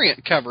a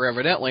variant cover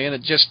evidently, and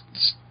it just.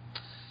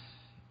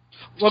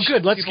 Well,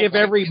 good. Let's give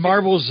every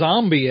Marvel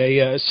zombie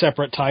a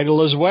separate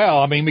title as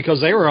well. I mean,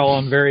 because they were all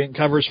on variant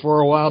covers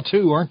for a while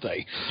too, weren't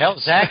they? Hell,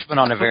 Zach's been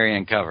on a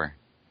variant cover.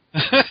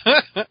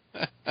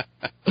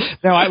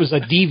 No, it was a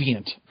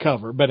deviant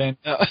cover, but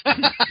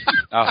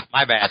oh,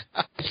 my bad.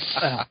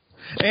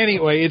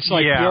 Anyway, it's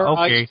like your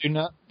eyes do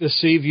not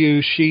deceive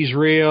you. She's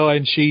real,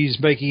 and she's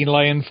making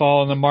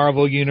landfall in the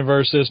Marvel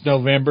universe this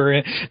November.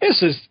 And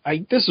this is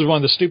one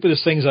of the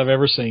stupidest things I've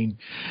ever seen.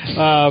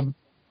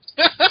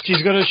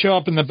 She's going to show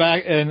up in the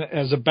back and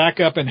as a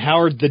backup in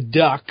Howard the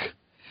Duck.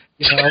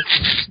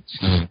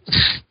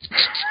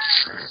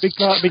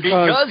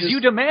 Because you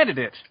demanded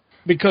it.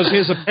 Because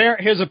his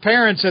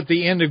appearance at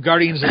the end of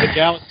Guardians of the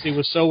Galaxy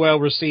was so well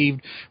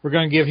received, we're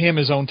going to give him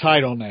his own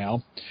title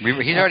now.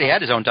 He's already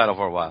had his own title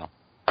for a while.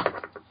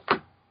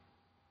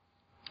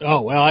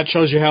 Oh, well, that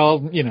shows you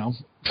how,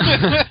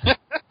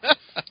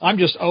 I'm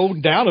just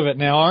old out of it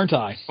now, aren't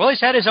I? Well, he's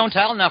had his own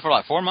title now for,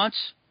 4 months?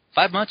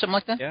 5 months, something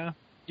like that? Yeah.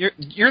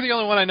 You're the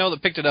only one I know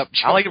that picked it up.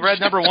 I like read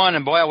number 1,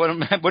 and boy, I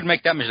wouldn't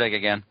make that mistake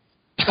again.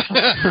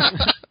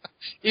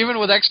 Even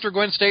with extra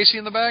Gwen Stacy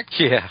in the back?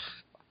 Yeah.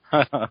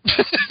 Okay.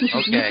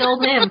 You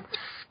told him.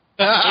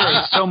 There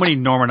are so many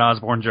Norman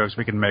Osborn jokes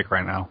we can make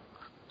right now.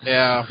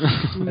 Yeah.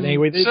 But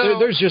anyway,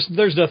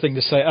 there's nothing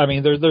to say. I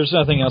mean, there's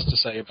nothing else to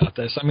say about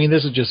this. I mean,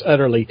 this is just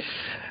utterly,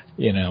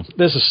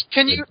 this is.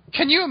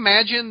 Can you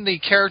imagine the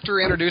character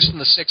introduced in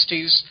the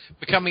 '60s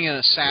becoming an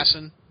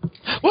assassin?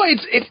 Well,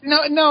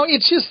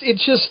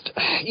 it's just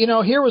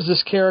here was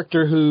this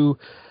character who.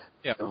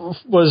 Yeah. I'm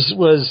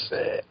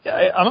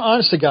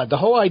honest to God, the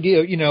whole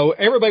idea,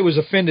 everybody was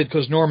offended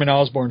because Norman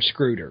Osborn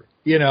screwed her.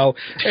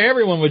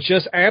 Everyone was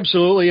just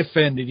absolutely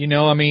offended.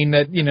 I mean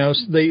that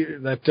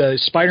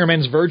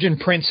Spider-Man's virgin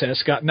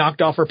princess got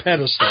knocked off her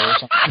pedestal or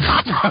something.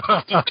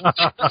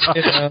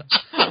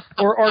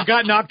 Or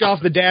got knocked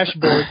off the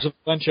dashboards of a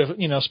bunch of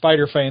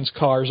Spider fans'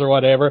 cars or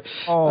whatever.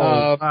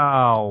 Oh,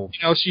 wow!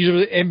 She's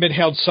been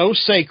held so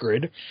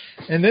sacred,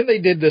 and then they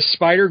did this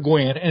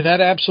Spider-Gwen, and that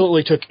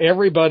absolutely took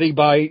everybody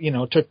by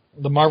took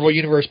the Marvel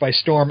Universe by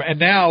storm. And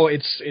now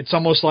it's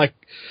almost like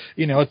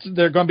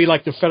they're going to be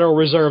like the Federal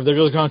Reserve. They're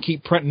just going to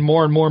keep printing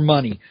more and more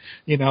money.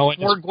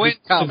 More Gwen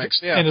comics,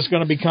 yeah, and it's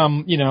going to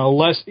become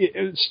less.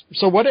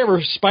 So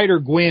whatever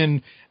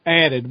Spider-Gwen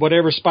added,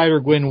 whatever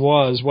Spider-Gwen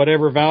was,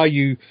 whatever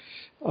value.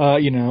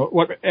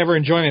 Whatever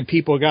enjoyment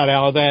people got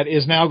out of that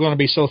is now going to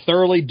be so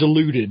thoroughly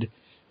diluted,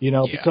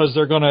 because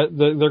they're going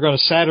to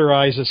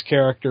satirize this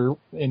character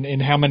in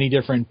how many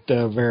different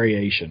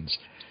variations.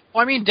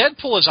 Well, I mean,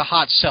 Deadpool is a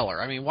hot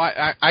seller. I mean,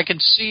 why? I can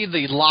see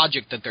the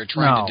logic that they're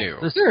trying to do.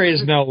 There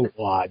is no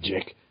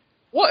logic.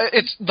 Well,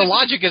 the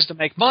logic is to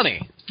make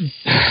money.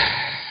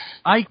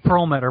 Ike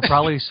Perlmutter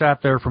probably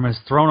sat there from his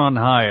throne on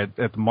high at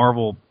the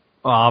Marvel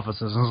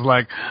offices and was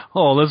like,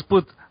 "Oh, let's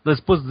put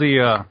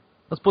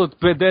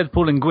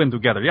Deadpool and Gwen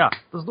together. Yeah,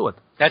 let's do it."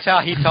 That's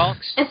how he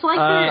talks? It's like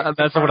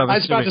that's what I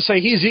was about to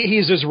say.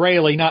 He's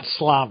Israeli, not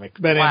Slavic.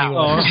 But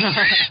anyway.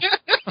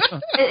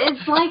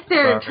 It's like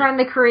they're trying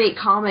to create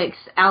comics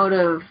out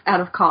of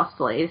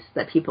cosplays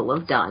that people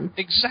have done.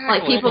 Exactly.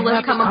 Like people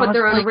have come up with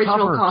their own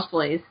original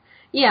cosplays.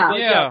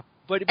 Yeah.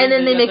 And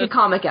then they make a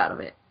comic out of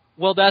it.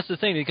 Well, that's the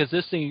thing, because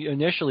this thing,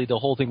 initially, the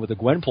whole thing with the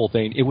Gwenpool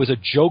thing, it was a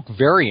joke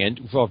variant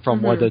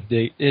from one of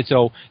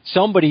so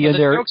somebody in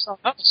there...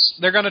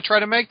 They're going to try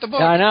to make the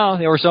book. I know,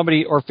 or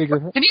somebody, or figure...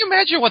 Can you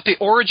imagine what the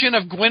origin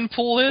of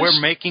Gwenpool is? We're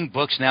making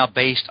books now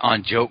based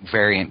on joke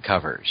variant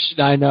covers.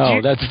 I know,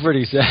 that's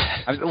pretty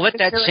sad. Let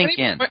that sink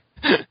in.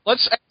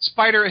 Let's ask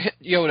Spider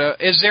Yoda,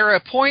 is there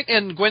a point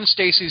in Gwen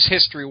Stacy's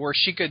history where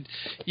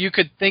you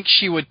could think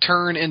she would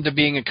turn into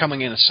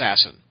becoming an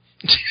assassin?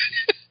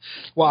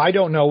 Well, I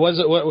don't know. Wait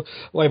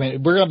a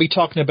minute. We're going to be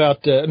talking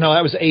about... no,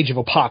 that was Age of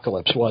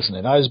Apocalypse, wasn't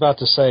it? I was about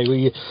to say,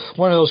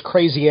 one of those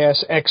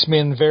crazy-ass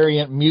X-Men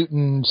variant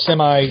mutant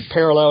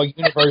semi-parallel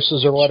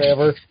universes or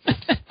whatever.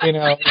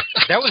 That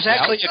was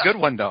actually a good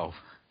one, though.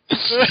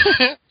 So...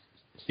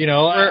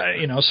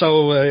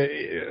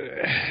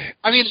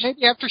 I mean,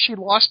 maybe after she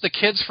lost the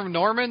kids from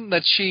Norman,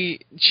 that she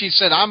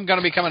said, I'm going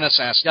to become an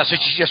assassin. Yeah, so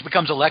she just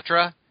becomes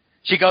Elektra?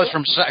 She goes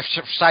from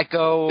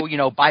psycho,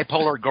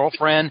 bipolar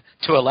girlfriend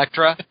to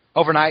Elektra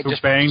overnight.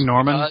 Just bang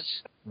Norman.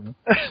 Well,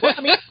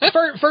 I mean,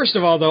 first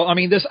of all, though, I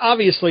mean, this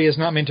obviously is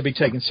not meant to be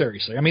taken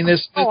seriously. I mean, in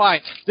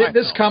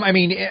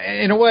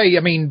a way,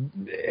 I mean,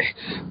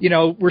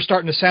 we're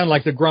starting to sound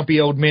like the grumpy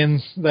old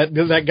men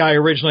that guy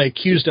originally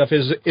accused of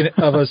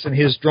us in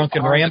his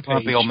drunken rampage.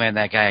 Grumpy old man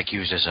that guy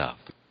accused us of.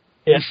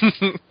 Yeah.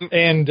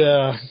 And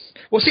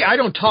well, see, I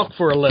don't talk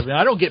for a living.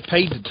 I don't get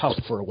paid to talk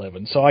for a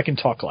living, so I can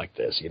talk like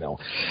this,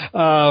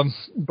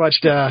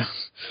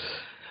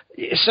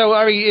 So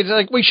I mean, it's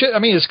like we should. I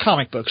mean, it's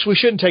comic books. We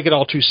shouldn't take it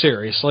all too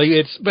seriously.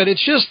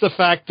 It's just the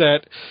fact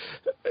that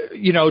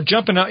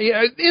jumping on.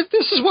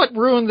 This is what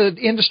ruined the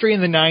industry in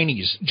the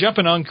 '90s.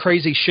 Jumping on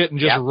crazy shit and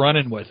just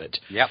running with it.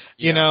 Yep.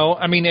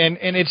 I mean,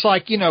 and it's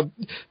like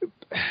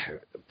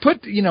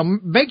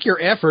make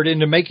your effort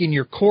into making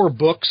your core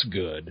books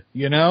good.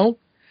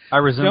 I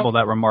resemble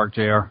that remark,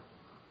 JR.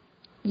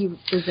 You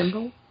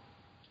resemble?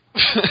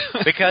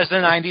 Because the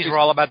 90s were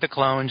all about the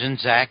clones, and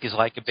Zach is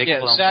like a big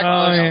clone. Zach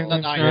was the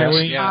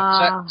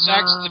 90s.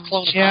 Zach's the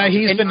clone. Yeah,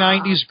 he's the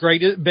 90s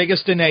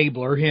biggest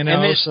enabler, in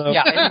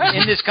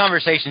this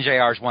conversation,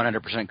 JR is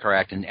 100%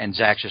 correct, and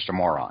Zach's just a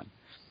moron.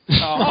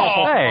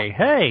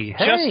 Hey.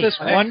 Just this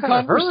one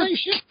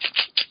conversation?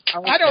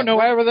 I don't know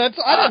whether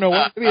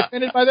to be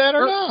offended by that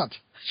or not.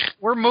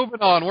 We're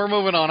moving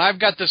on. I've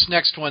got this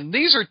next one.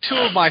 These are two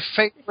of my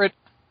favorite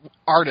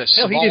artists.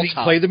 Hell, he didn't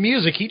even play the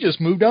music. He just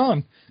moved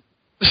on.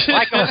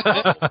 Like that's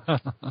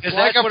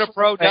what a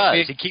pro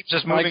does. He keeps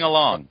us moving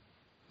along.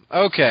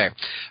 Okay.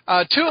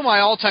 Two of my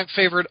all-time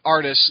favorite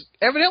artists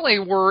evidently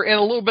were in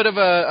a little bit of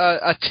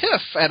a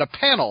tiff at a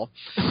panel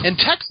in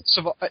Texas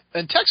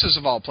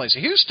of all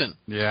places, Houston.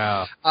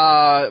 Yeah.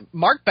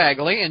 Mark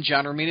Bagley and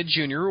John Romita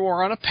Jr.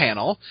 were on a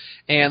panel,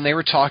 and they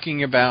were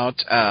talking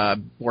about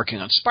working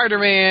on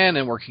Spider-Man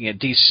and working at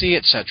DC,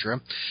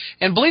 etc.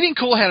 And Bleeding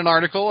Cool had an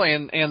article,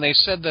 and they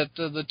said that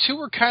the two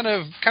were kind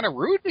of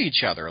rude to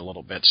each other a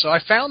little bit. So I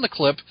found the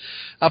clip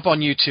up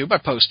on YouTube. I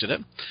posted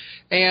it,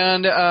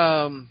 and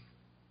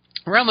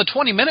around the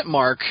 20-minute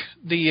mark,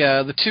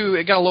 the two,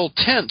 it got a little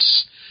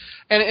tense,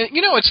 And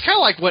it's kind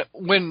of like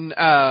when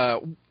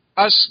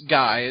us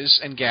guys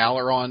and gal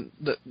are on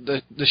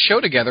the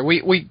show together.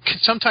 We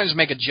sometimes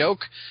make a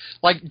joke,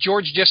 like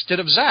George just did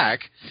of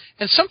Zach,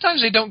 and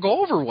sometimes they don't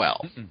go over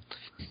well.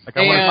 Like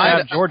I want to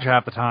have George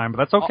half the time, but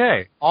that's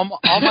okay. All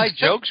my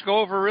jokes go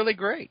over really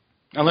great,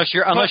 unless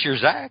you're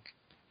Zach,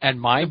 and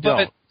mine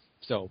don't.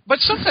 But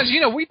sometimes,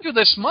 we do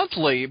this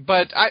monthly,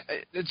 but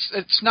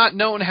it's not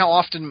known how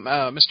often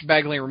Mr.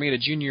 Bagley and Romita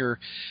Jr.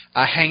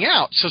 Hang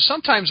out. So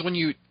sometimes when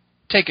you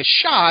take a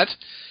shot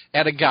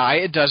at a guy,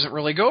 it doesn't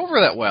really go over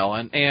that well.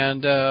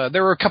 And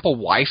there were a couple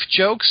wife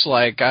jokes,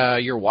 like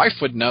your wife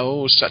would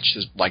know, such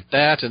as like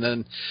that.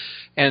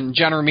 And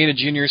John Romita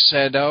Jr.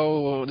 said,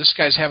 "Oh, this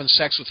guy's having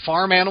sex with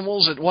farm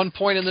animals." At one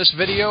point in this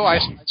video, I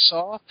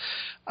saw.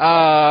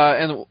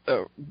 And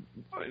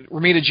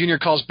Romita Jr.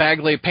 calls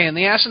Bagley a pain in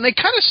the ass, and they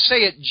kind of say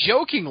it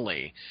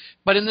jokingly,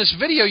 but in this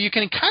video you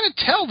can kind of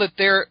tell that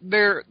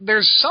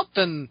there's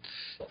something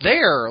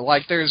there,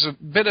 like there's a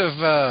bit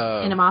of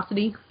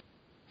animosity.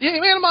 Yeah,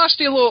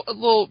 animosity, a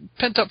little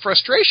pent up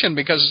frustration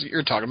because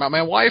you're talking about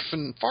my wife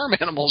and farm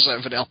animals,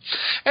 evidently.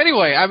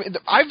 Anyway,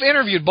 I've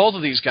interviewed both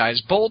of these guys,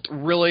 both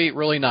really,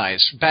 really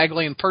nice.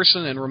 Bagley in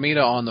person and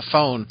Romita on the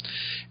phone,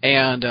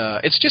 and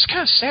it's just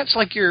kind of sad. It's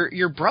like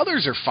your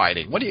brothers are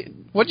fighting. What do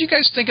you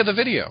guys think of the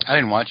video? I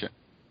didn't watch it.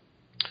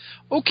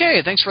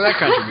 Okay, thanks for that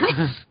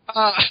contribution.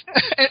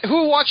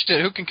 Who watched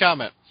it? Who can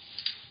comment?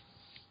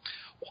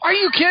 Are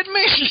you kidding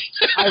me?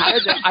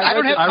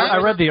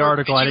 I read the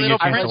article. I didn't get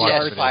a chance to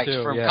watch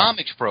it from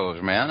Comics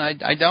Pros, man.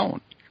 I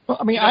don't. Well,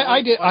 I mean,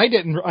 I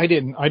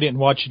didn't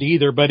watch it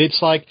either. But it's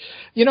like,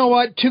 you know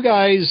what? Two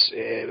guys,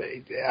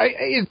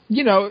 they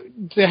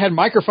had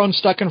microphones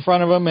stuck in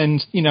front of them, and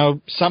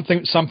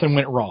something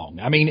went wrong.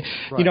 I mean,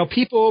 right.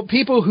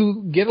 People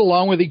who get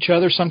along with each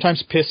other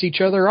sometimes piss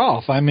each other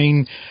off. I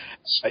mean.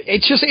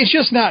 It's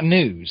just not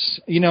news.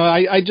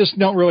 I just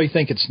don't really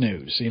think it's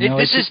news.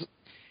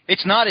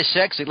 It's not as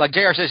sexy. Like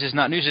JR says, it's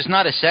not news. It's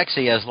not as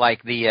sexy as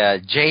like the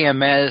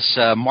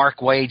JMS Mark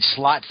Waid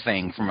slot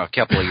thing from a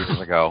couple of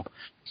years ago.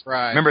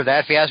 Right. Remember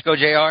that fiasco,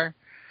 JR?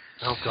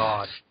 Oh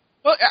God.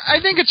 Well, I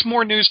think it's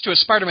more news to a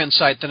Spider-Man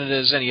site than it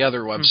is any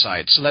other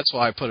website, so that's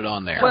why I put it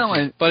on there.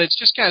 Well, but it's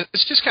just kind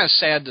of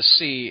sad to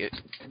see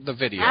the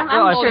video.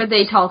 I'm sure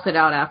they talked it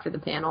out after the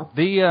panel.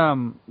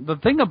 The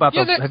thing about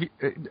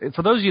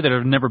for those of you that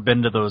have never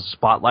been to those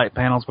spotlight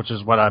panels, which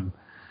is what I'm.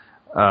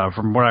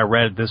 From what I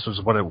read, this was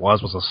what it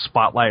was a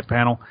spotlight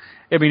panel.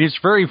 I mean, it's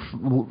very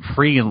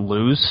free and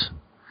loose,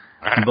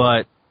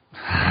 but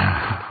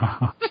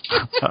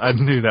I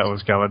knew that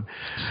was coming.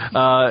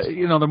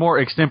 They're more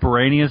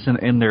extemporaneous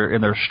in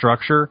their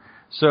structure.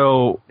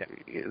 So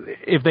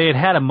if they had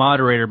had a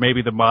moderator,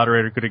 maybe the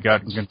moderator could have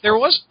gotten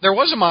control. There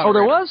was a moderator. Oh,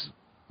 there was?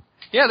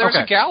 Yeah, there was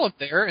a gal up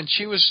there, and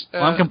she was...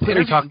 well, I'm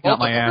completely talking out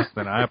my ass,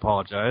 then. I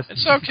apologize.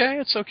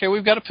 It's okay.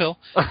 We've got a pill.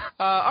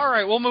 All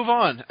right, we'll move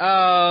on.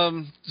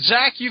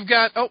 Zach, you've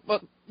got...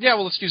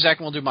 let's do Zach,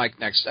 and we'll do Mike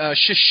next.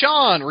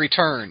 Shashan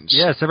returns.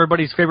 Yes,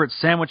 everybody's favorite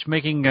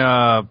sandwich-making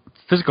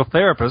physical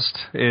therapist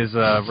is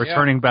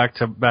returning back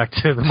to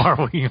the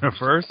Marvel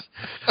Universe.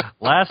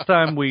 Last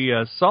time we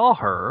saw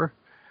her...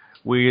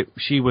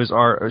 She was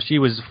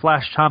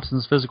Flash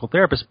Thompson's physical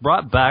therapist,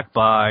 brought back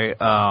by...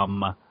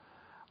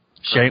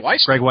 Greg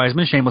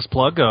Weisman, shameless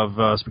plug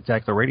of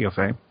Spectacular Radio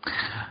fame,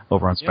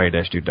 over on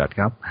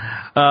spidey-dude.com.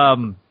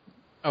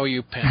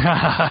 You pimp.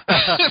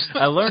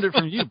 I learned it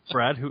from you,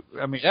 Brad.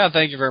 Yeah,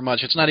 thank you very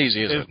much. It's not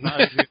easy, is it?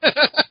 Not easy.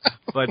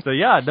 But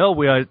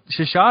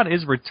Shashan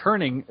is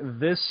returning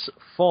this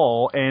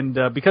fall, and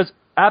because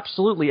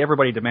absolutely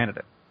everybody demanded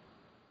it.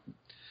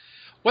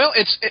 Well,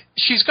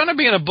 she's going to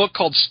be in a book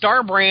called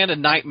Starbrand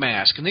and Night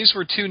Mask, and these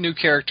were two new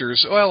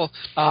characters. Well,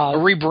 a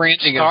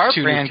rebranding of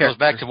two new characters. Starbrand goes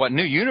back to what,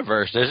 New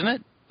Universe, doesn't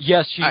it?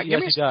 Yes, she does. Give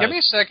me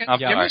a second.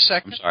 Give me a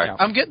second. I'm sorry.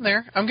 I'm getting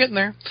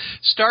there.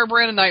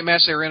 Starbrand and Night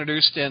Mask, they were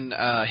introduced in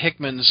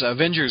Hickman's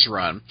Avengers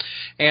run,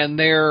 and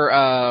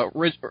they're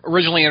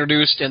originally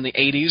introduced in the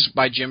 80s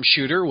by Jim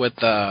Shooter with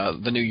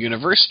the New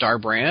Universe,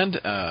 Starbrand.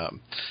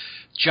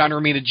 John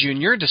Romita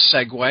Jr., to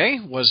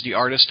segue, was the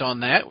artist on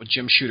that, with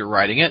Jim Shooter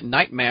writing it.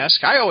 Night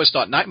Mask, I always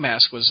thought Night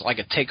Mask was like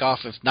a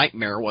takeoff if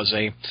Nightmare was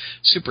a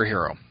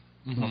superhero.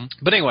 Mm-hmm.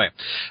 But anyway,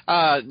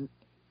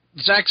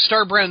 Zach,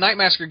 Starbrand and Night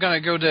Mask are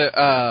going to go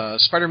to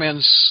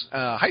Spider-Man's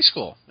high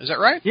school. Is that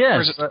right? Yes.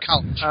 Or is it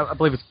college? I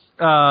believe it's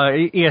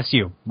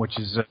ESU, which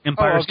is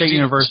Empire State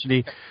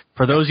University.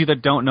 For those of you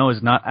that don't know,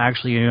 is not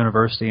actually a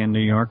university in New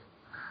York.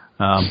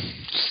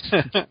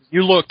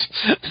 You looked.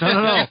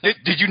 No.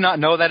 Did you not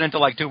know that until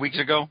like 2 weeks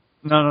ago?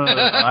 No.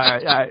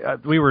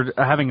 We were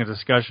having a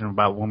discussion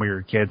about when we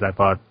were kids. I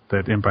thought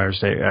that Empire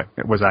State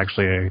was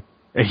actually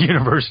a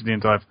university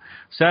until I've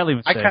sadly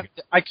mistaken.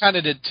 I kind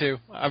of did too.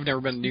 I've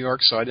never been to New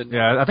York, so I didn't.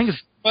 Yeah, I think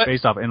it's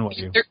based off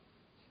NYU.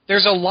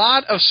 There's a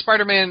lot of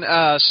Spider-Man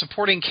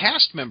supporting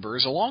cast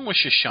members, along with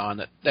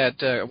Shashan, that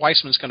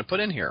Weisman's going to put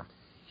in here.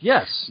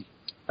 Yes.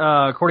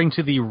 According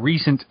to the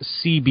recent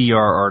CBR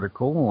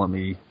article, let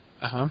me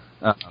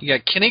You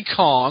got Kenny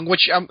Kong,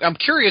 which I'm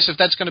curious if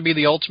that's going to be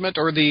the Ultimate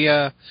or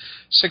the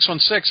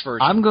 616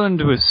 version. I'm going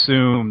to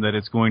assume that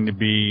it's going to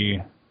be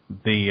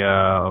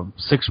the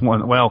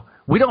 616. Well,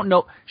 we don't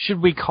know.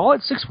 Should we call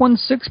it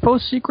 616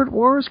 Post Secret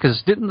Wars?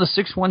 Because didn't the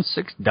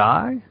 616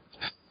 die?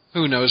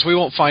 Who knows? We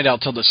won't find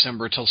out till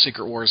December, till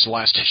Secret Wars, the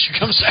last issue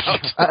comes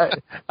out.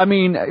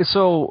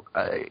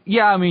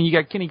 You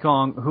got Kenny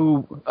Kong,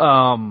 who,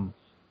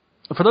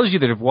 for those of you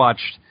that have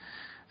watched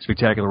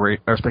Spectacular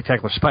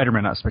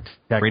Spider-Man, not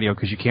Spectacular Radio,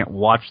 because you can't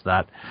watch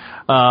that,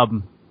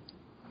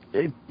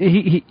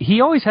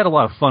 he always had a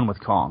lot of fun with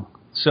Kong.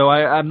 So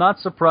I'm not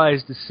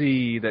surprised to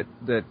see that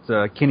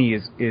Kenny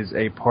is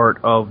a part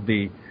of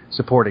the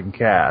supporting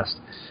cast.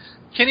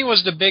 Kenny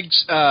was the big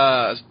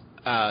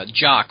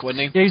jock,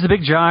 wasn't he? Yeah, he's the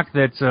big jock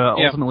that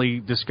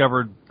ultimately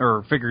discovered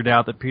or figured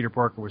out that Peter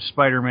Parker was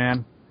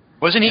Spider-Man.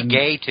 Wasn't he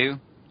gay, too?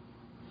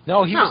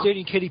 No, he was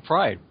dating Kitty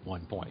Pryde at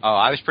one point. Oh,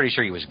 I was pretty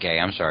sure he was gay.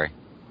 I'm sorry.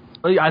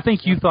 I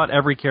think you thought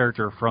every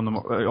character from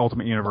the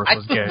Ultimate Universe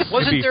was gay.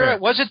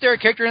 Wasn't there a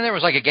character in there that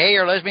was like a gay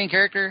or lesbian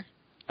character?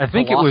 I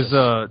think Colossus. It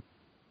was...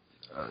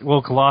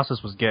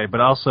 Colossus was gay, but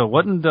also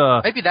wasn't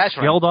maybe that's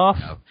what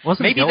Geldof?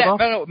 Wasn't maybe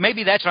Geldof?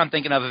 Maybe that's what I'm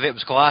thinking of. If it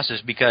was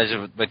Colossus because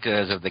of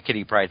the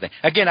Kitty Pryde thing.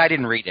 Again, I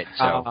didn't read it,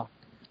 so.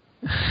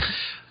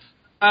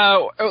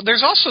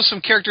 There's also some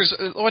characters.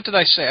 What did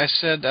I say? I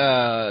said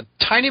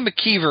Tiny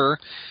McKeever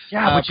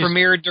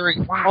premiered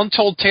during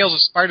Untold Tales of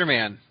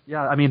Spider-Man.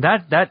 Yeah, I mean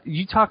that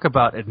you talk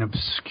about an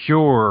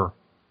obscure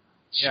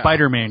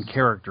Spider-Man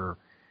character.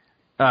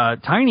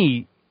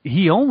 Tiny.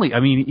 He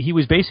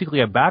was basically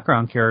a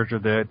background character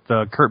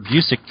that Kurt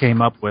Busiek came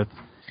up with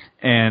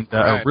and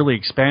really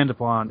expanded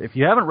upon. If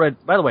you haven't read,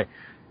 by the way,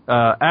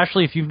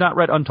 Ashley, if you've not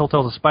read Untold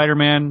Tales of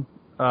Spider-Man,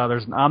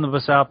 there's an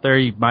omnibus out there.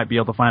 You might be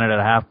able to find it at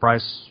a half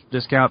price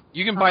discount.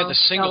 You can buy the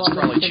singles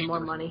probably cheaper.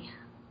 More money.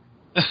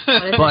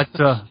 But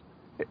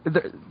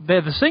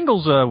the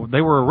singles,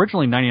 they were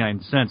originally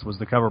 99 cents was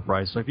the cover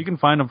price. So if you can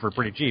find them for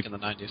pretty cheap in the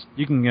 90s,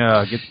 you can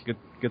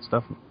get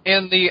stuff.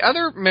 And the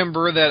other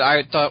member that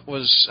I thought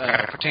was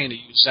pertaining to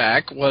you,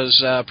 Zach,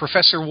 was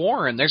Professor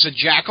Warren. There's a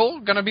Jackal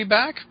going to be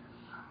back.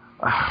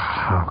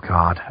 Oh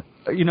God,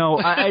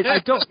 I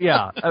don't.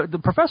 Yeah, the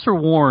Professor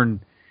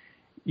Warren.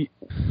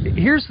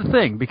 Here's the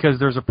thing, because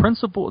there's a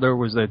principal. There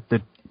was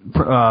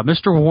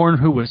Mr. Warren,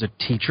 who was a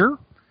teacher,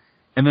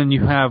 and then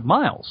you have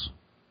Miles,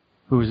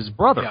 who is his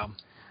brother. Yeah.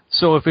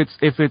 So if it's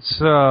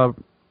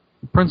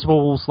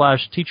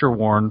principal/teacher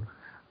Warren,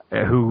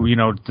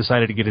 who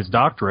decided to get his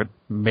doctorate,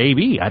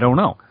 maybe, I don't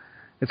know.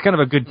 It's kind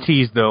of a good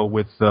tease though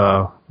with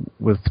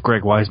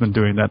Greg Weisman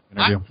doing that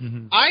interview.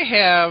 I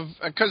have,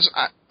 because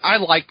I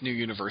liked New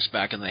Universe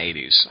back in the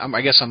 80s.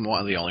 I guess I'm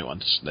one of the only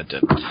ones that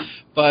did.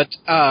 But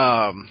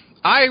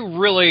I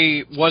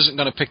really wasn't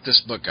going to pick this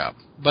book up.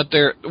 But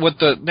with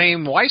the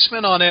name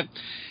Weisman on it,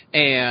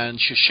 and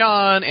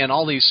Shoshan and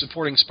all these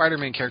supporting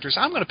Spider-Man characters,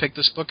 I'm going to pick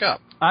this book up.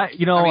 My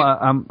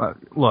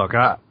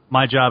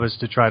job is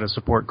to try to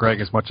support Greg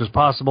as much as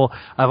possible.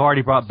 I've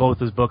already brought both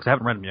his books. I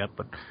haven't read them yet,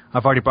 but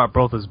I've already brought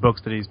both his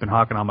books that he's been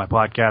hawking on my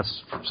podcast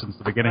since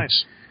the beginning.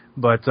 Nice.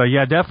 But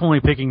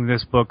definitely picking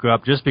this book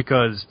up just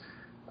because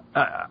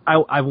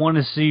I want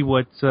to see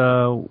what he's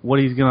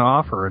going to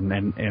offer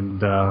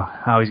and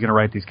how he's going to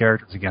write these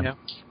characters again. Yeah.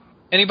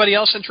 Anybody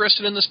else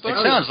interested in this book?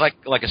 It sounds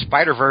like a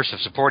Spider-Verse of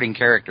supporting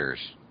characters.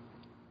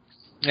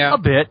 Yeah, a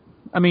bit.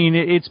 I mean,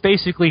 it's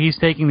basically he's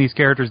taking these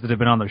characters that have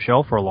been on the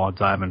shelf for a long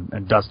time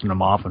and dusting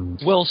them off. And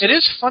it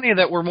is funny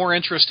that we're more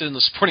interested in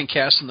the supporting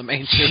cast than the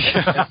main two.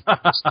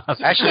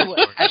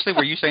 Actually,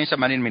 were you saying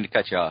something? I didn't mean to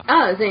cut you off.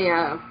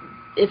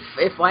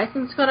 If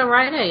Weisman's going to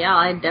write it,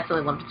 I'd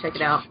definitely love to check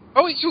it out.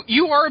 Oh,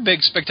 you are a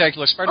big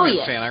Spectacular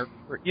Spider-Man fan.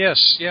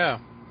 Yes, yeah.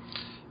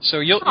 So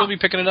you'll be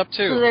picking it up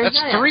too. So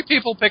that's 3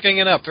 people picking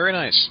it up. Very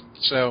nice.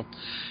 So,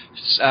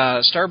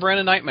 Starbrand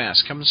and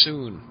Nightmask coming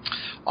soon.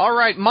 All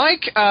right,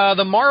 Mike.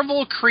 The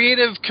Marvel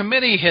Creative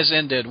Committee has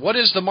ended. What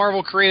is the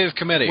Marvel Creative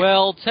Committee?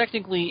 Well,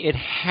 technically, it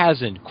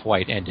hasn't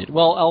quite ended.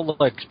 Well, I'll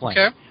explain.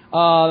 Okay.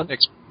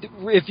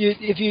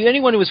 If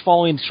anyone who was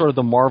following sort of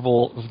the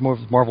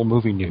Marvel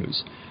movie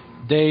news,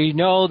 they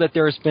know that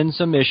there's been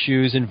some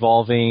issues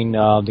involving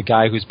the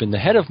guy who's been the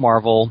head of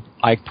Marvel,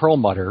 Ike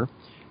Perlmutter,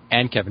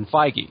 and Kevin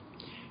Feige.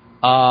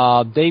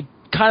 They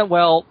kind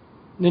of,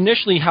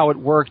 initially how it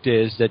worked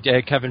is that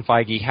Kevin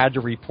Feige had to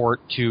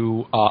report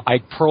to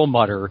Ike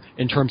Perlmutter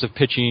in terms of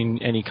pitching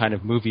any kind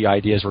of movie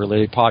ideas or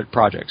related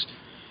projects.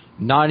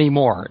 Not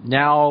anymore.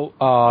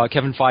 Now,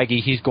 Kevin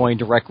Feige, he's going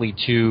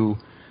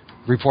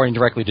reporting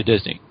directly to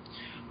Disney.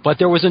 But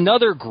there was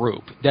another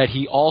group that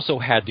he also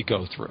had to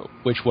go through,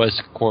 which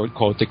was, quote,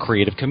 quote, the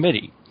Creative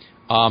Committee.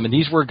 And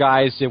these were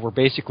guys that were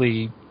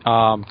basically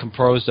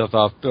composed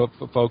of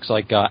folks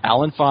like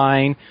Alan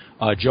Fine,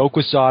 Joe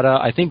Quesada.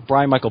 I think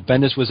Brian Michael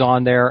Bendis was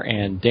on there,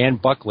 and Dan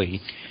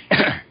Buckley.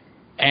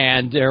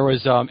 And there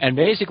was, and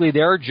basically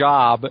their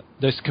job,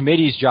 this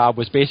committee's job,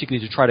 was basically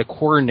to try to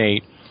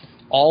coordinate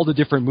all the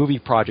different movie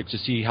projects to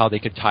see how they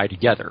could tie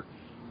together,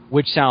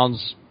 which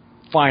sounds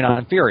fine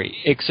on theory,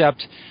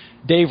 except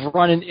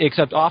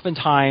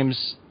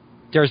oftentimes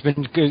there's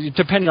been,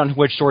 depending on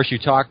which source you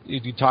talk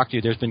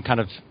to, there's been kind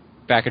of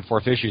back and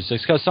forth issues.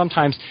 Because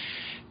sometimes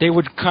they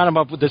would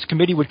this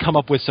committee would come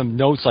up with some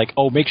notes like,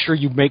 oh, make sure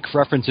you make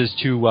references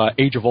to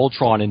Age of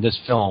Ultron in this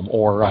film,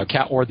 or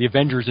the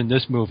Avengers in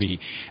this movie.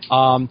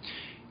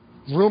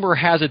 Rumor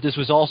has it this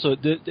was also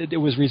it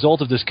was a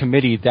result of this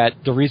committee that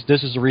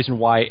this is the reason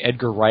why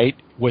Edgar Wright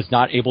was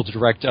not able to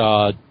direct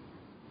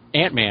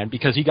Ant-Man,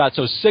 because he got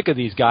so sick of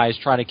these guys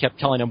kept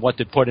telling him what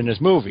to put in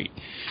his movie.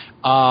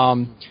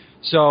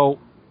 So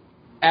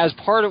as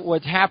part of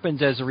what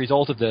happens as a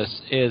result of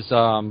this is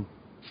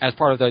as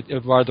part of the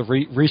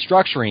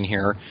restructuring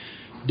here,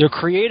 the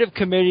creative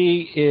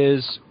committee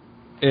is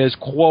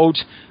quote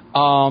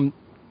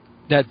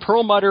that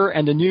Perlmutter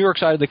and the New York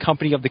side of the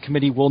company of the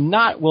committee will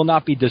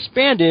not be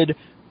disbanded,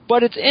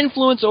 but its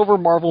influence over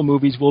Marvel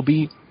movies will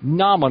be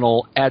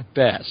nominal at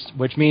best,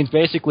 which means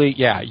basically,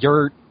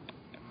 you're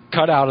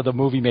cut out of the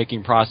movie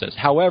making process.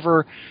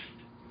 However,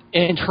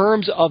 in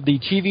terms of the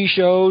TV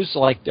shows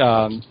like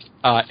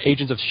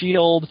Agents of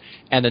S.H.I.E.L.D.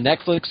 and the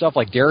Netflix stuff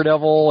like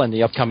Daredevil and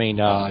the upcoming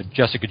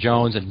Jessica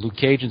Jones and Luke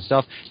Cage and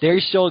stuff, they're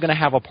still going to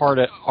have a part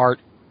of art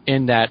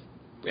in that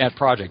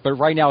project. But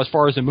right now, as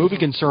far as the movie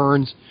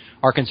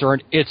are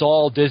concerned, it's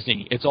all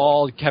Disney. It's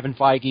all Kevin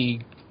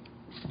Feige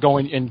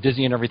going in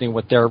Disney and everything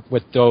with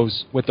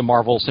the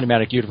Marvel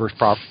Cinematic Universe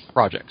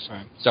projects.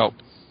 Right. So,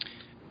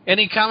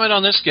 any comment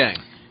on this, gang?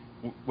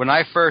 When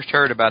I first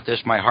heard about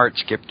this, my heart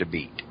skipped a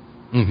beat.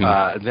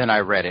 Mm-hmm. Then I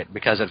read it,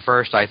 because at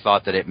first I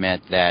thought that it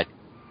meant that,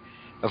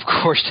 of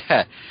course,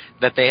 that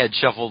they had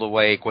shuffled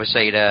away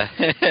Quesada,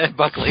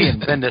 Buckley,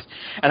 and Bendis,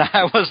 and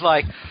I was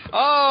like,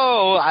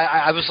 oh,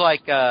 I was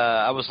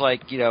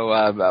like,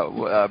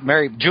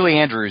 Mary Julie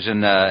Andrews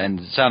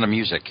in Sound of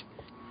Music.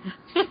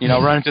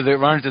 Running through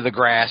the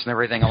grass and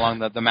everything along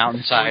the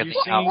mountainside.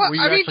 Were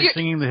you actually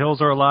singing "The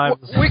Hills Are Alive"?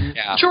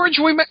 George,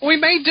 we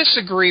may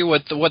disagree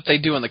with what they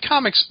do in the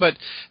comics, but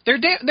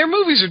their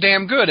movies are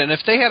damn good, and if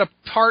they had a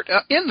part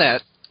in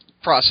that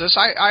process,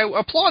 I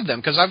applaud them,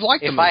 because I've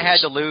liked them. If I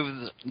had to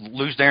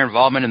lose their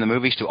involvement in the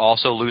movies to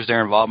also lose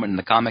their involvement in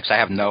the comics, I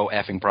have no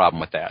effing problem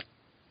with that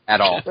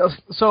at all.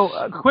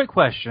 So, quick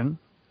question: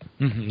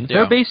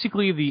 They're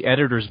basically the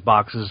editors'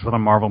 boxes for the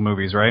Marvel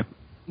movies, right?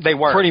 They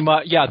were pretty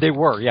much, they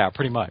were,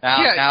 pretty much.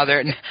 Now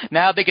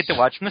they get to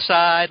watch from the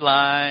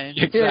sideline.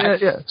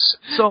 Exactly. Yeah.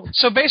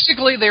 So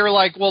basically, they were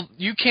like, well,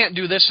 you can't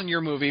do this in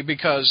your movie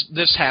because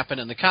this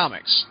happened in the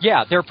comics.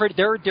 Yeah, their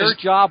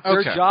job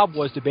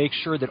was to make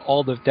sure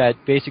that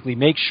basically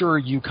make sure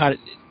you kind of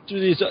do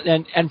these,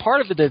 and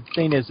part of the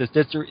thing is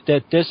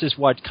that this is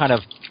what kind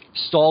of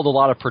stalled a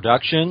lot of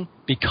production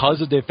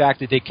because of the fact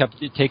that they kept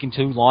taking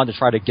too long to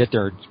try to get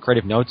their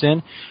creative notes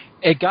in.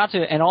 It got to,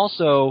 and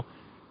also.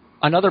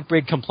 Another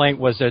big complaint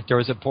was that there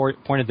was a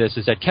point of this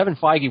is that Kevin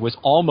Feige was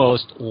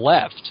almost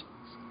left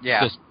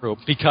this group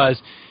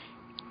because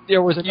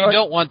there was you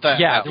don't want that.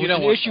 Yeah, there was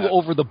an issue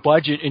over the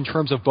budget in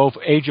terms of both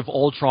Age of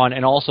Ultron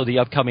and also the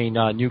upcoming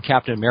new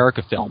Captain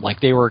America film. Like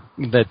there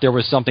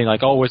was something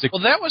like, oh, was it?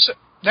 Well, that was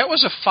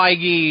a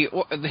Feige.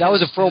 That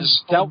was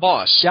a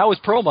boss. That was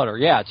Perlmutter,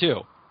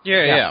 too.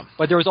 Yeah.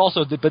 But there was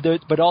also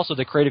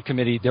the creative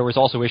committee. There was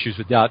also issues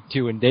with that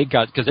too, and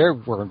because they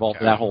were involved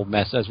in that whole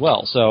mess as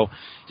well. So,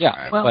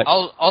 Right.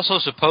 Well, also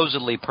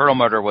supposedly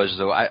Perlmutter was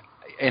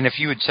and if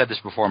you had said this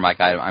before,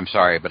 Mike, I'm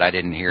sorry, but I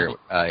didn't hear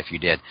if you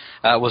did.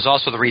 Was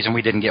also the reason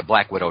we didn't get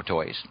Black Widow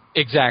toys.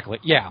 Exactly.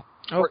 Yeah.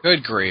 Oh,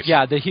 good grief.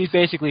 Yeah. His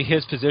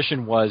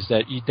position was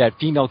that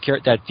female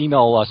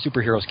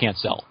superheroes can't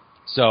sell.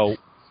 So.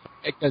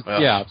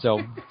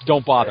 So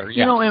don't bother.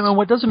 Yeah. And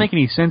what doesn't make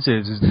any sense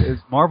is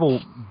Marvel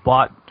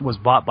was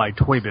bought by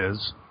Toy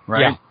Biz,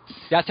 right? Yeah.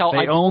 That's how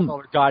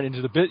Perlmutter got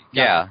into the bit.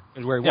 Yeah.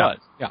 Where he was.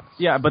 Yeah.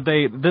 Yeah, but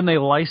they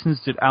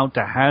licensed it out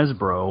to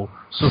Hasbro,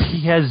 so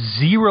he has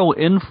zero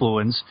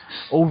influence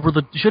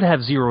should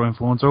have zero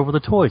influence over the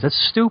toys.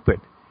 That's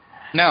stupid.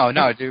 No,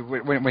 dude,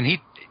 when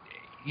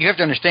you have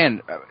to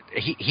understand,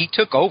 he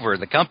took over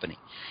the company.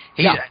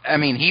 He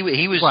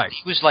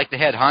was like the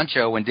head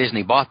honcho when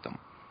Disney bought them.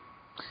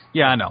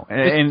 Yeah, I know,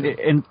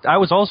 and I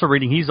was also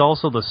reading he's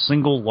also the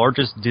single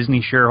largest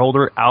Disney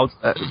shareholder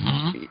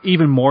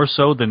even more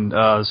so than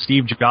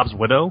Steve Jobs'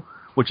 widow,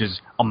 which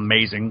is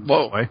amazing.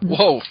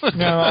 Whoa!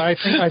 No,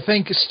 I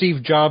think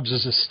Steve Jobs'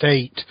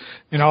 estate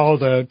and all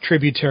the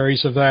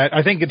tributaries of that,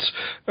 I think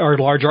are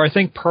larger. I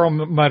think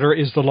Perlmutter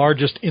is the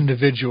largest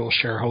individual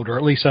shareholder.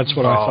 At least that's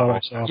what I thought I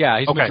saw. Yeah,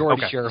 he's the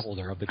majority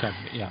shareholder of the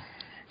company. Yeah.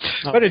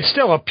 But it's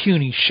still a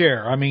puny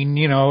share. I mean,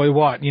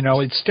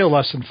 it's still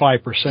less than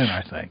 5%,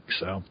 I think.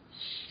 So.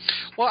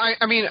 Well,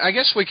 I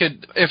guess we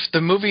could, if the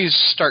movies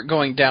start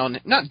going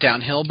not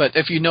downhill, but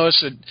if you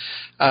notice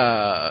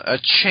a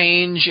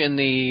change in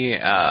the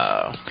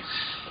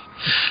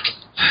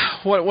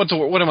what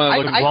am I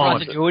looking for?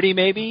 Continuity,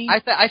 maybe.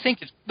 I think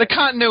the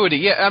continuity.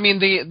 Yeah, I mean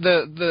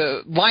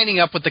the lining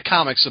up with the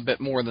comics a bit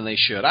more than they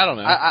should. I don't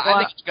know.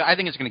 I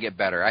think it's going to get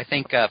better. I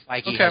think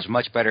Feige has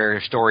much better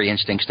story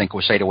instincts than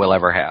Quesada will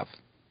ever have.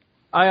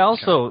 I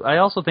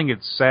also think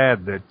it's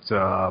sad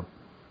that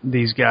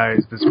these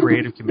guys, this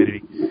creative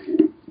committee,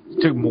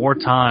 took more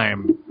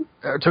time.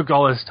 Took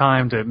all this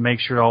time to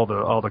make sure all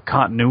the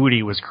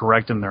continuity was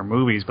correct in their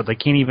movies, but they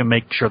can't even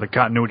make sure the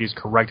continuity is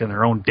correct in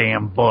their own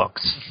damn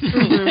books.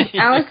 Mm-hmm.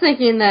 I was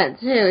thinking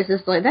that too. It's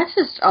just like that's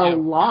just a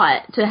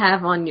lot to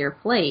have on your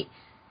plate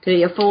to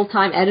be a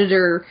full-time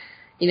editor,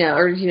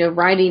 or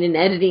writing and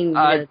editing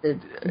the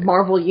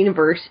Marvel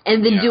universe,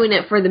 and then doing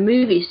it for the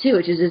movies too,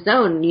 which is its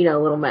own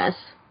little mess.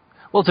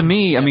 Well, to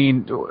me, I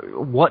mean,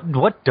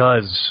 what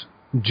does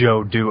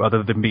Joe do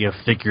other than be a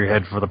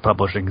figurehead for the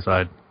publishing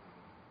side?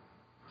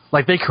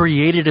 Like, they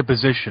created a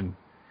position.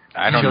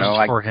 I don't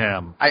know. For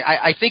him.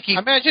 I think I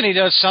imagine he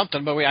does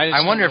something, but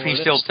I wonder if he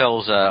still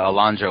tells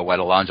Alonso what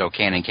Alonso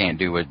can and can't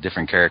do with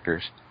different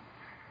characters.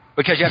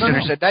 Because you have to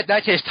understand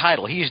that's his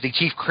title. He's the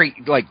chief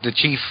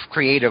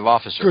creative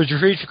officer. The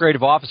chief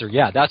creative officer.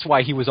 Yeah, that's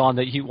why he was on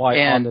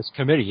on this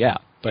committee. Yeah,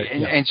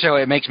 and so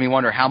it makes me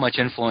wonder how much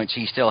influence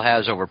he still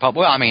has over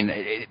Well, I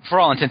mean, for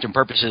all intents and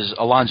purposes,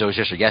 Alonso is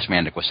just a yes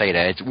man to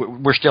Quesada.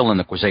 We're still in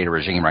the Quesada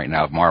regime right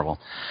now of Marvel.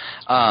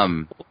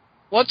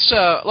 Let's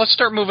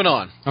start moving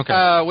on.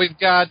 Okay. We've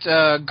got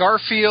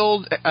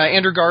Garfield.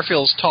 Andrew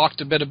Garfield's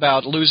talked a bit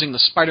about losing the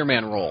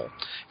Spider-Man role.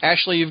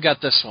 Ashley, you've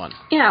got this one.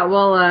 Yeah,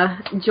 well,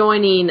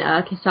 joining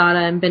Quesada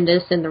and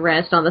Bendis and the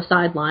rest on the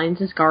sidelines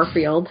is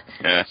Garfield.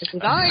 Yeah.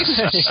 Nice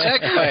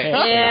segue.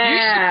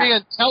 Yeah. Used to be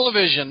in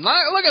television.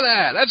 Look at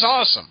that. That's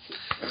awesome.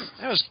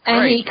 That was great.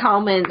 And he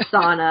comments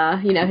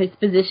on, his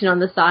position on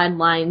the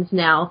sidelines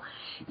now.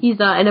 He's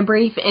in a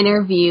brief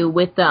interview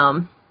with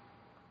Uproxx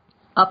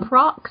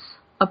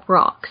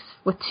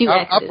with two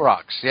X's.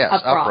 Uproxx, yes.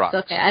 Uproxx.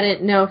 Okay, I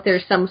didn't know if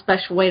there's some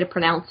special way to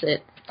pronounce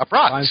it.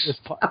 Uproxx.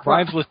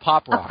 Rhymes with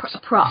Pop Rocks.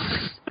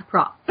 Uproxx.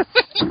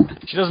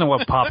 She doesn't know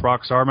what Pop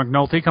Rocks are,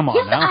 McNulty. Come on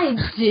yes, now. I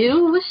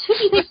do. Who do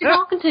you think you're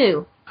talking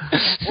to?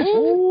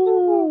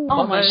 Ooh.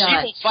 Oh my She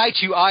God. will fight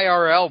you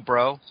IRL,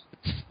 bro.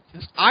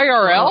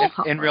 IRL?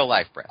 In real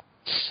life, bro.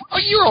 Oh,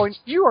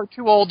 you are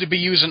too old to be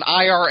using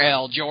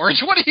IRL,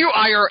 George. What are you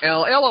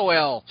IRL?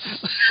 LOL.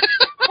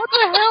 What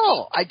the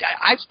hell?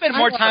 I've spent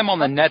more time on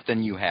the net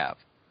than you have.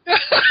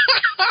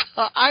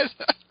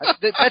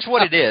 That's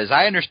what it is.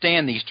 I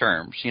understand these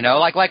terms.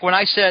 Like when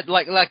I said,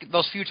 like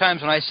those few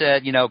times when I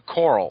said,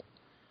 Coral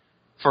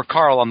for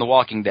Carl on The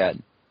Walking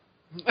Dead.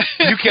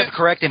 You kept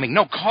correcting me.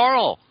 No,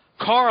 Carl.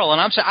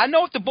 And I'm saying, I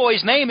know what the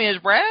boy's name is,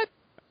 Brad.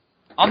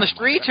 On the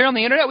streets here on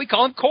the internet, we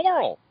call him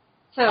Coral.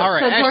 So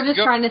George is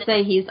trying to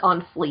say he's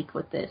on fleek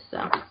with this.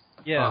 So.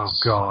 Yes. Oh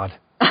God.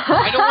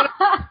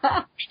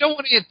 I don't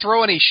want to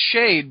throw any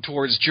shade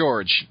towards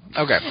George.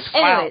 Okay.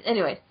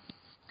 Anyways.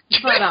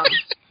 But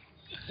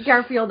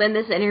Garfield in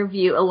this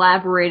interview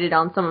elaborated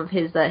on some of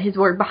his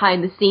work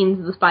behind the scenes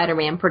of the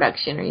Spider-Man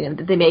production, or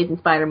the Amazing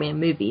Spider-Man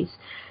movies.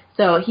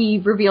 So he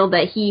revealed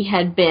that he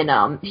had been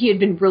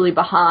really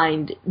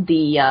behind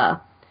the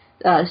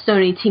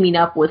Sony teaming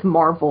up with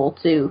Marvel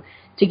to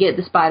get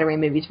the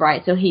Spider-Man movies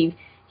right. So he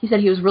said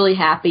he was really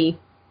happy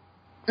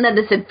that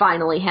this had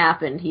finally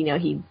happened. He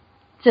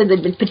said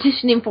they'd been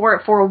petitioning for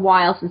it for a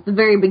while, since the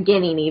very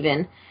beginning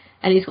even,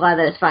 and he's glad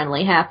that it's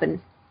finally happened.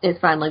 It's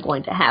finally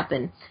going to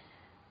happen.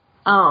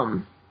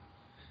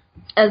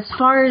 As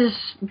far as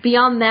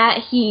beyond that,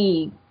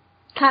 he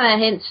kind of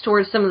hints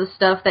towards some of the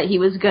stuff that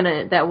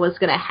was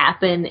gonna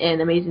happen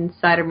in Amazing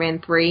Spider-Man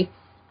 3.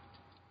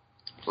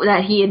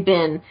 That he had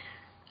been.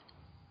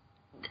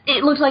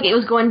 It looked like it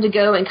was going to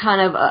go in kind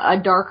of a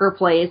darker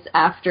place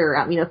after,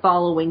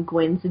 following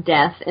Gwen's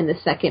death in the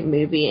second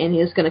movie, and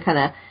he was going to kind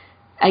of,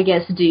 I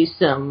guess, do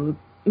some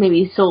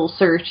maybe soul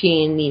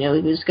searching. He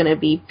was going to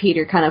be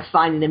Peter kind of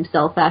finding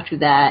himself after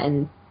that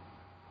and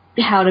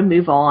how to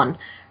move on.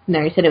 And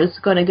there, he said it was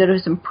going to go to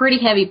some pretty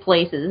heavy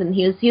places, and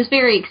he was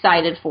very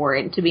excited for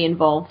it, to be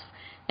involved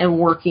and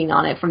working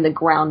on it from the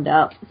ground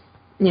up.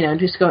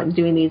 Just going and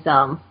doing these.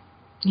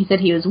 He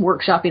said he was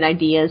workshopping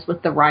ideas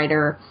with the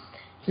writer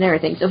and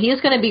everything. So he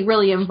was going to be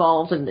really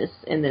involved in this,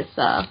 and he's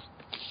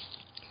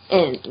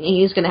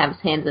going to have his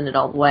hands in it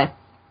all the way.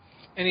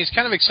 And he's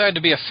kind of excited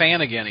to be a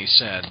fan again. He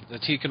said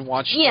that he can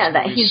watch. Yeah,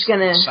 that he's going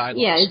to.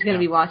 Yeah, he's going to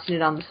be watching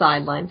it on the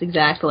sidelines.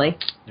 Exactly.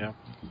 Yeah.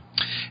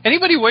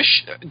 Anybody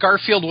wish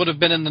Garfield would have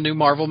been in the new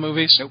Marvel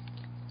movies? Nope.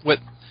 What?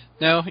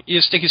 No, you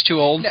just think he's too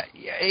old?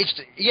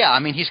 I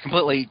mean, he's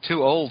completely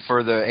too old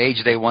for the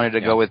age they wanted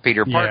to go with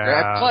Peter Parker.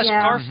 Yeah. Plus,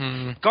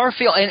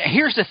 Garfield, and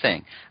here's the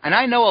thing, and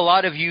I know a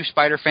lot of you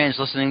Spider fans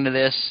listening to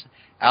this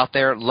out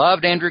there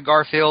loved Andrew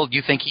Garfield.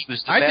 You think he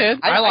was the best. I did.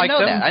 I liked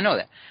him. I know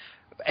that.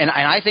 And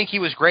I think he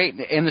was great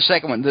in the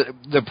second one.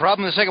 The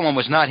problem in the second one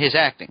was not his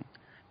acting.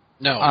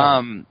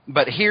 No.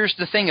 But here's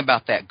the thing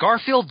about that.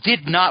 Garfield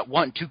did not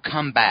want to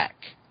come back.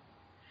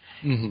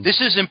 Mm-hmm. This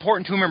is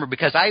important to remember,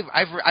 because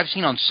I've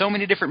seen on so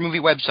many different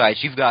movie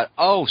websites, you've got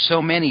so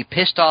many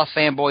pissed off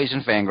fanboys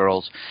and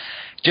fangirls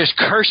just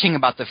cursing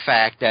about the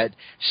fact that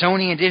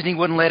Sony and Disney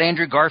wouldn't let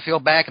Andrew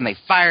Garfield back and they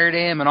fired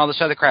him and all this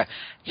other crap.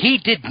 He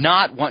did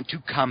not want to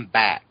come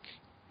back.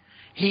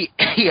 He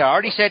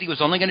already said he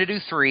was only going to do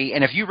 3,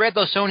 and if you read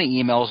those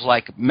Sony emails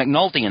like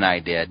McNulty and I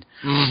did,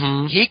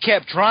 he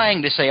kept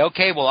trying to say,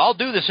 okay, well, I'll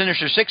do the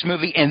Sinister Six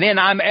movie, and then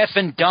I'm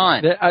effing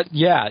done.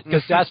 Yeah,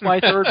 because that's my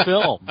third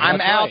film. I'm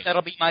that's out. Right.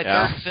 That'll be my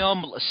third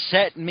film.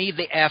 Set me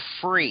the F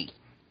free.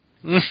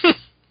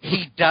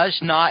 He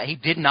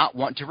did not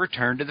want to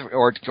return to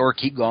or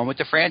keep going with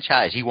the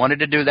franchise. He wanted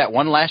to do that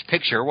one last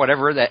picture,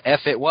 whatever the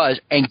F it was,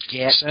 and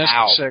get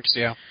out. Six,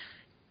 yeah.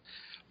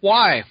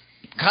 Why?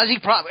 Because he's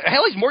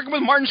working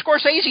with Martin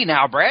Scorsese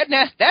now, Brad.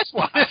 That's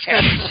why.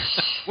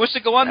 Wants to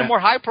go on to more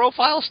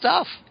high-profile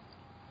stuff.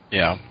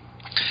 Yeah.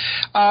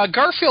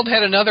 Garfield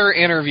had another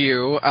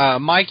interview.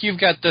 Mike, you've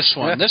got this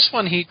one. This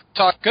one he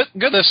talked good.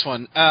 This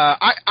one.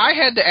 I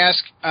had to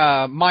ask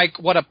Mike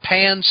what a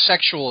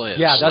pansexual is.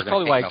 Yeah, that's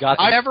probably why I got.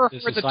 I never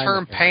heard the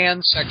term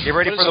pansexual. Get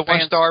ready for the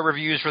 1-star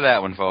reviews for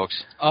that one,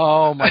 folks.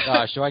 Oh my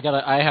gosh! So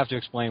I have to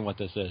explain what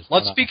this is.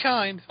 Let's be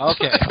kind.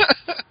 Okay.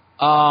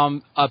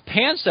 A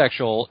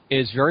pansexual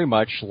is very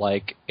much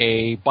like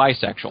a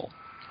bisexual.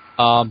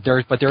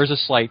 But there is a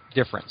slight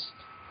difference.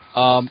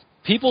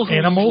 People who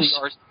animals.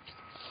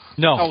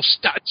 No. Oh,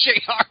 stop,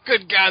 JR.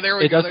 Good God, there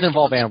we go. It doesn't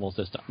involve animals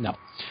this time. No.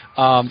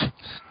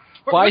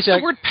 What's the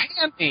word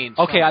pan mean?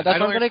 Okay, that's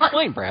what I'm going to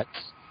explain, Brett.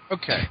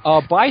 Okay.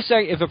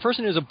 If a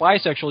person is a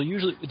bisexual,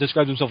 usually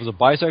describes themselves as a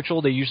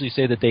bisexual, they usually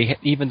say that they,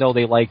 even though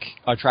they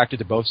attracted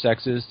to both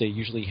sexes, they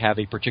usually have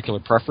a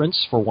particular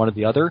preference for one or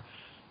the other.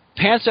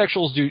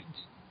 Pansexuals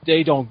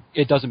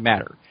it doesn't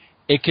matter.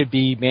 It could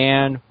be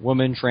man,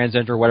 woman,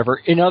 transgender,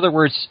 whatever. In other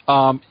words,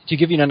 to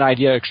give you an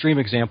idea, extreme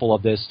example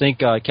of this, think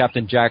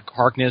Captain Jack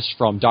Harkness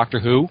from Doctor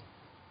Who.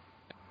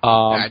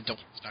 I don't.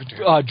 Doctor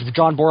Who.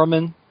 John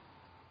Borman,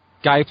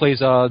 guy who plays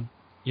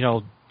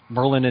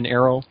Merlin and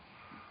Arrow.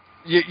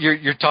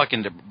 You're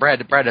talking to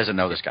Brad. Brad doesn't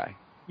know this guy.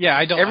 Yeah,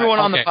 I don't. Everyone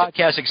on the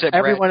podcast except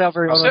everyone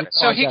Brad.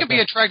 So he could be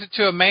attracted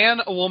to a man,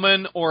 a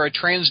woman, or a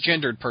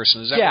transgendered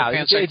person. Is that what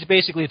it's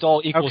basically it's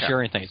all equal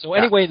sharing things. So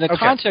anyway, in the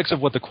context of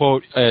what the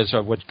quote is,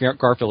 what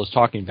Garfield is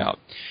talking about,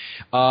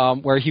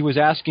 where he was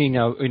asking,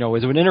 it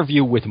was an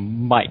interview with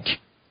Mike,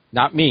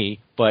 not me,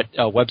 but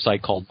a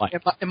website called Mike.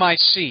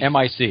 MIC.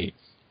 MIC.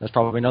 That's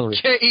probably another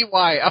reason.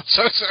 KEY. I'm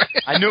so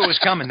sorry. I knew it was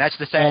coming. That's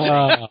the sad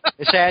thing.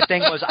 The sad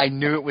thing was I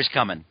knew it was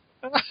coming.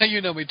 You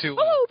know me too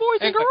well. Hello, boys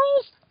and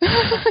girls.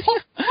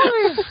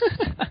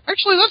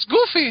 Actually, that's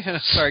Goofy.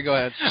 Sorry, go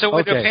ahead. So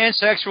would a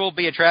pansexual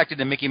be attracted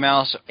to Mickey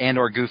Mouse and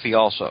or Goofy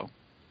also?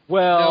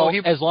 Well,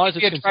 as long as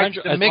it's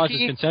consensual.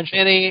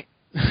 Minnie,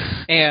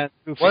 and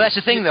Goofy. Well, that's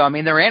the thing, though. I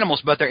mean, they're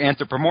animals, but they're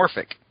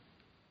anthropomorphic.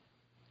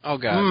 Oh,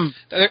 God.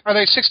 Are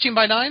they 16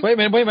 by 9? Wait a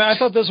minute. I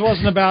thought this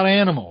wasn't about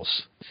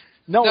animals.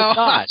 No, it's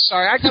not.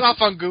 Sorry, I got off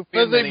on Goofy.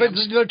 But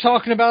they're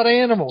talking about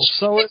animals,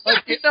 so it's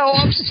like,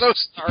 I'm so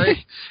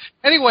sorry.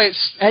 Anyway,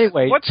 here's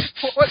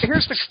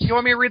the. You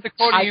want me to read the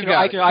quote?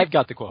 I've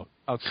got the quote.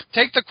 Okay.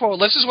 Take the quote.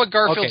 This is what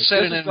Garfield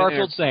said. This is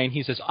Garfield saying.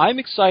 He says, "I'm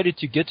excited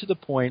to get to the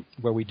point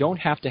where we don't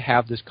have to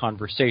have this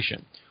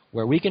conversation,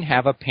 where we can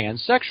have a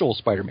pansexual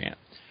Spider-Man.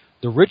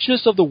 The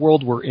richness of the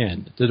world we're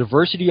in, the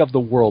diversity of the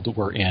world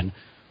we're in.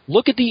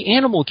 Look at the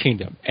animal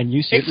kingdom, and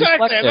you see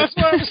exactly. It That's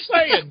what I'm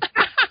saying."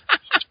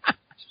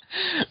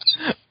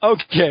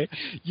 Okay,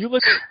 you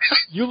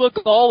look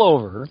all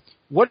over.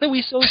 What are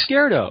we so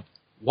scared of?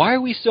 Why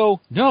are we so?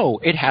 No,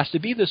 it has to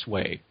be this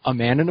way. A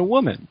man and a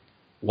woman.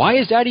 Why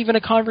is that even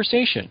a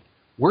conversation?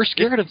 We're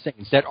scared of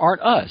things that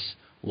aren't us.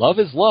 Love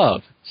is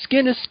love.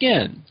 Skin is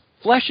skin.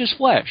 Flesh is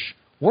flesh.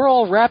 We're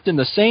all wrapped in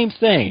the same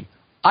thing.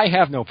 I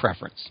have no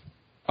preference.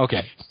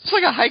 Okay. It's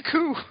like a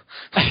haiku.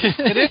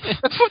 It is.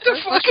 What the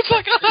fuck? It's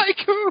like a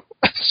haiku.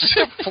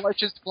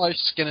 Flesh is flesh,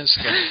 skin is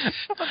skin.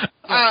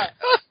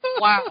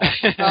 Wow.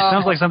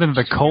 Sounds like something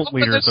the cult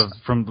leaders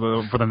for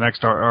the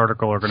next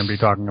article are going to be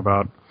talking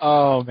about.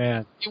 Oh,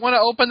 man. You want to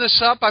open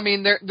this up? I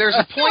mean, there's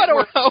a point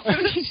where...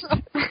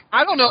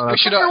 I don't know if we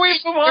should... The better we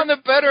move on, the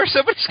better.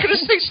 Somebody's going to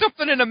say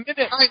something in a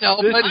minute. I know,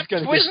 but it's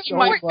going to be so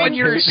when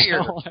you're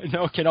here. I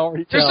know, can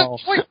already tell. There's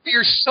a point where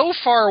you're so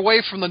far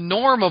away from the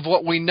norm of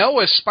what we know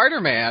as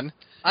Spider-Man.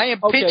 I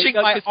am pinching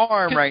my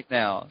arm right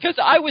now. Because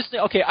I was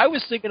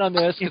thinking on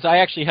this because I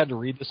actually had to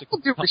read this.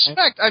 With due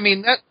respect,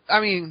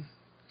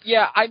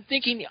 yeah, I'm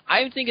thinking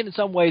in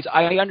some ways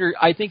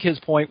I think his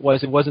point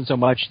was it wasn't so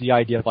much the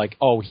idea of like,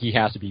 oh, he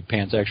has to be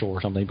pansexual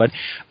or something, but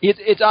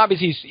it's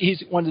obvious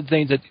he's one of the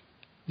things that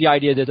the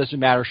idea that doesn't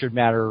matter should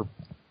matter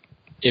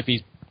if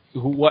he's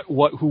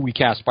who we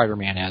cast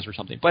Spider-Man as or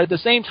something. But at the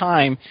same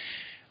time,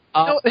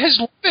 his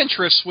love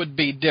interests would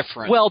be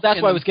different. Well, that's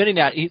what I was getting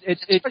at.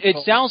 It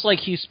sounds like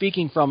he's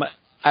speaking from.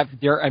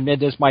 I mean,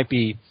 this might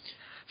be.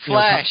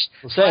 Flash.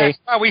 Why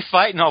are we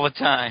fighting all the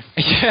time?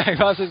 Yeah,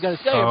 I was going to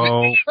say.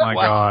 Oh my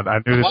God! I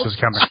knew this was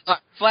coming.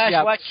 Flash,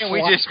 why can't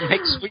we just make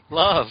sweet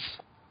love?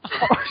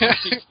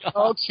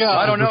 Oh God!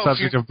 I don't know. The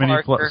subject of mini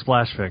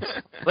splash fics.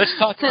 Let's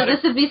talk about this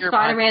would be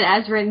Spider-Man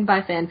as written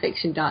by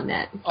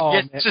fanfiction.net. Oh,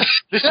 yes,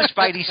 this is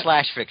Spidey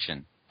 /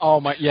 fiction. Oh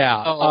my,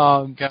 yeah.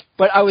 Oh,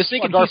 but I was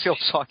thinking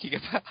Garfield's talking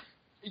about.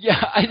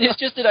 Yeah, it's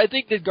just that I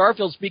think that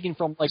Garfield's speaking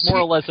from like more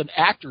or less an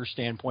actor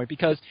standpoint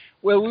because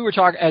we were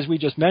talking, as we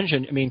just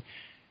mentioned, I mean,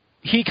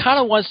 he kind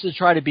of wants to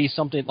try to be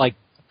something like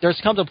there's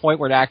comes a point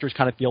where actors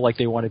kind of feel like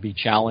they want to be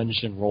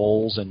challenged in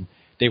roles and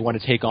they want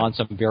to take on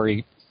some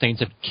very things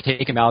that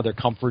take them out of their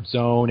comfort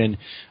zone and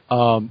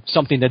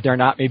something that they're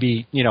not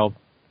maybe,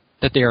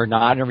 that they are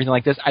not and everything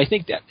like this. I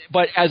think that,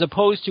 but as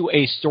opposed to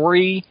a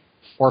story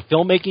or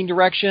filmmaking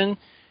direction,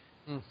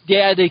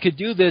 yeah, they could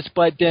do this,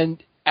 but then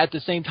at the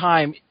same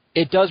time,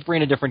 it does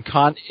bring a different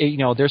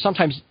there's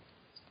sometimes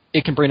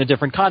it can bring a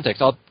different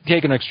context. I'll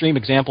take an extreme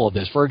example of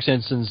this. For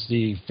instance,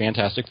 the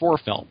Fantastic Four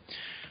film.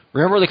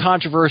 Remember the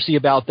controversy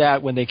about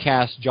that when they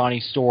cast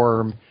Johnny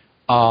Storm,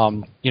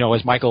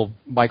 as Michael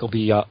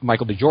B.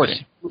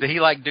 Jordan. Did he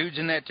like dudes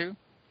in that too?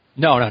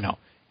 No.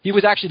 He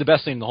was actually the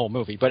best thing in the whole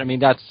movie, but I mean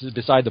that's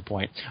beside the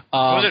point.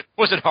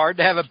 Was it hard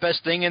to have a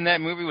best thing in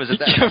that movie? Was it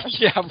that?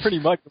 Yeah, pretty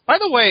much. By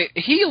the way,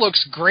 he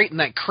looks great in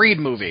that Creed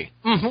movie.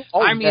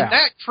 Mm-hmm.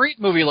 That Creed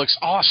movie looks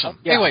awesome.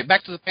 Yeah. Anyway,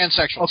 back to the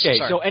pansexuals. Okay,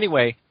 Sorry. So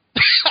anyway,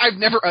 I've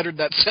never uttered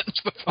that sentence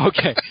before.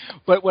 Okay,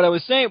 but what I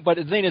was saying, but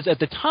the thing is, at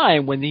the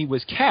time when he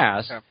was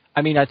cast,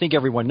 I mean, I think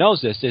everyone knows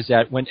this is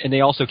that and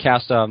they also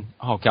cast I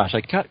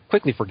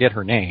quickly forget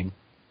her name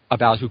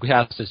about who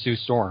cast Sue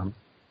Storm.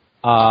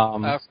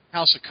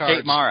 House of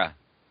Cards.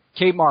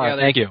 Kate Mara, yeah,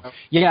 thank you.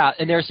 Yeah,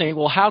 and they're saying,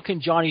 well, how can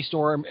Johnny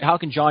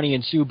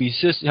and Sue be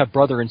have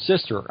brother and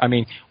sister? I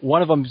mean,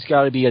 one of them's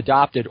got to be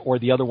adopted, or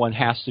the other one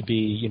has to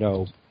be,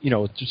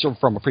 sort of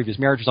from a previous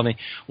marriage or something.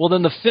 Well,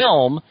 then the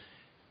film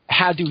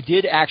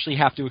did actually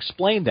have to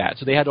explain that.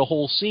 So they had a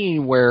whole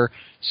scene where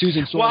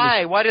Susan Storm.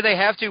 Why? Why do they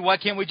have to? Why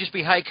can't we just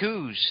be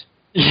haikus?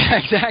 Yeah,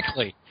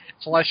 exactly.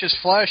 Flesh is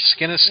flesh,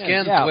 skin is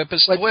skin, whip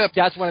is whip.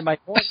 That's one of my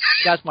points.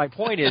 That's my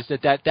point is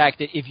that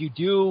if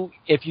you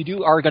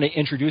are going to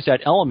introduce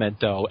that element,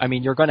 though, I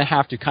mean, you're going to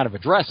have to kind of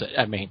address it.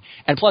 I mean,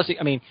 and plus,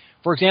 I mean,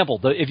 for example,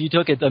 if you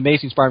took it, the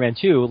Amazing Spider-Man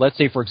 2, let's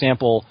say, for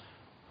example,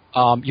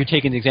 you're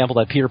taking the example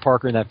that Peter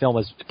Parker in that film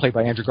was played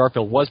by Andrew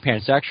Garfield was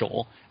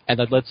pansexual, and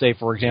that let's say,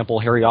 for example,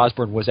 Harry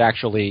Osborn was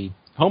actually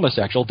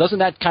homosexual. Doesn't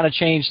that kind of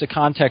change the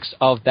context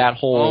of that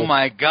whole? Oh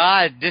my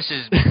God, this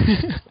is.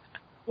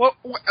 Well,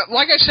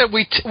 like I said,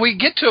 we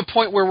get to a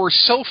point where we're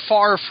so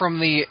far from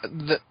the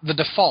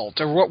default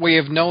or what we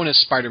have known as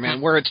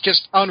Spider-Man, where it's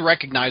just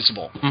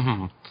unrecognizable.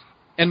 Mm-hmm.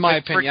 In my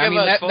opinion, forgive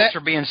us folks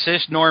for being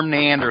cis-norm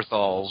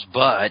Neanderthals,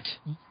 but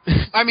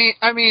I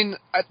mean,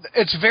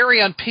 it's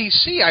very un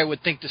PC. I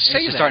would think to say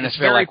it's that. Starting to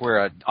feel like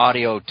we're an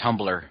audio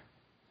Tumblr.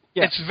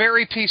 Yeah. It's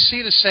very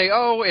PC to say,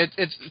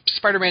 it's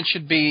Spider-Man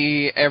should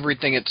be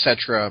everything,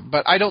 etc.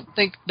 But I don't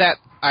think that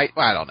I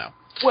don't know.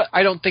 Well,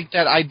 I don't think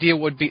that idea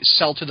would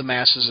sell to the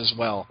masses as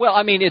well. Well,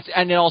 I mean,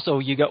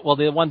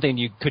 the one thing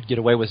you could get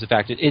away with is the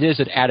fact that it is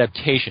an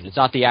adaptation. It's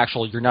not the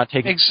actual. You're not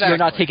taking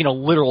a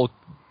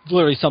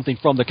literally something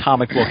from the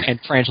comic book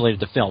and translated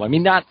to film. I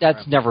mean,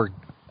 that's never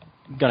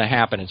going to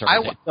happen.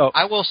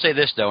 I will say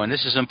this though, and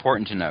this is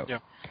important to note,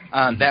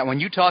 that when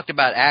you talked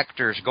about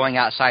actors going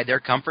outside their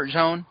comfort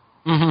zone,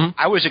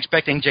 I was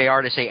expecting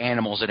JR to say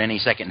animals at any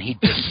second. He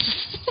didn't.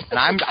 And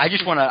I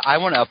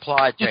want to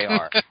applaud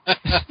JR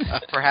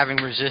for having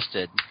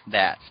resisted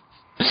that.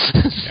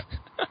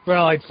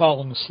 Well, I'd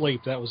fallen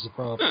asleep. That was the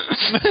problem.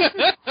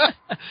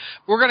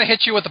 We're going to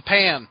hit you with a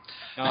pan.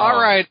 Oh.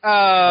 All right.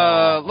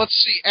 Let's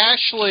see.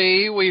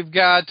 Ashley, we've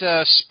got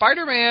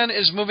Spider-Man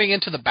is moving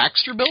into the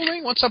Baxter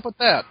Building. What's up with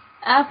that?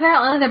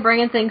 Apparently, they're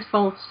bringing things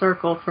full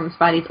circle from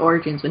Spidey's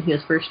origins when he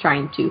was first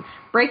trying to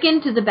break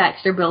into the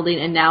Baxter Building,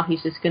 and now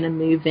he's just going to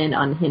move in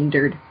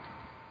unhindered.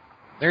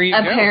 There you go.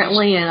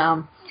 Apparently,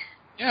 and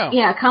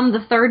come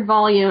the third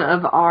volume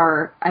of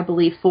our, I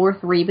believe, fourth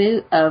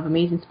reboot of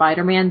Amazing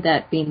Spider-Man,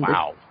 that being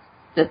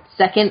the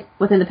second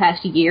within the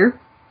past year.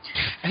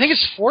 I think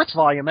it's fourth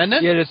volume, isn't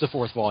it? Yeah, it is the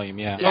fourth volume.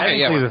 Yeah. Okay,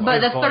 yeah.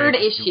 But the third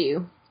issue.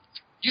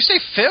 Did you say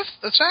fifth?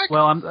 That's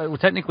accurate. Well,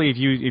 technically, if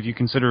you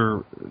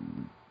consider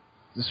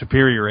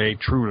Superior a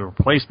true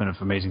replacement of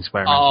Amazing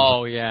Spider-Man.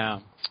 Oh yeah.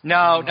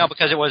 No,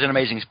 because it was an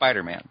Amazing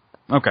Spider-Man.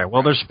 Okay,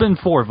 well, there's been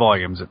 4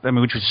 volumes. I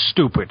mean, which was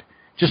stupid.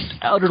 Just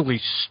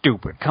utterly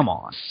stupid. Come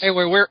on.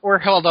 Anyway, we're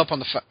held up on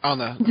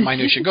the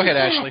minutia. Go ahead,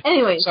 Ashley.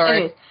 Anyways,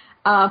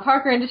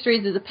 Parker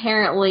Industries is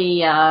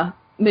apparently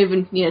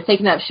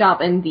taking up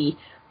shop in the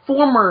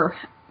former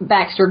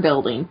Baxter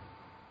Building,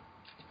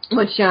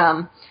 which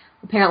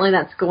apparently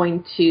that's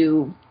going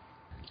to.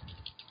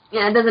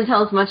 Yeah, it doesn't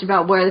tell us much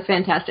about where the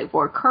Fantastic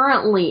Four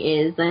currently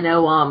is. I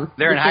know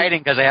they're in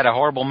hiding because they had a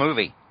horrible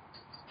movie.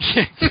 So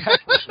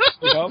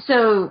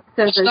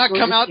it's not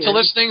come out till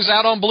this thing's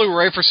out on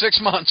Blu-ray for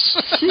 6 months.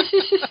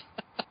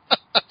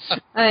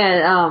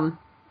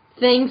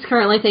 Things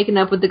currently taken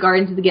up with the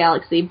Guardians of the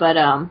Galaxy, but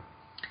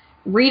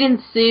Reed and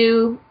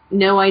Sue,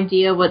 no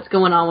idea what's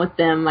going on with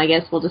them. I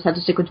guess we'll just have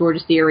to stick with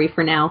George's theory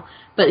for now.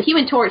 But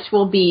Human Torch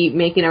will be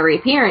making a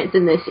reappearance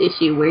in this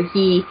issue, where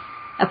he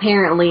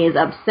apparently is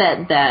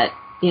upset that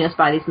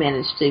Spidey's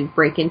managed to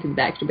break into the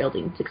Baxter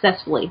Building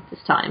successfully this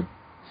time.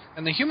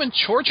 And the Human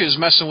Torch is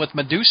messing with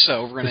Medusa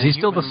over in. Is he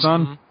still the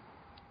son?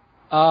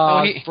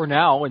 For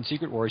now, in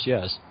Secret Wars,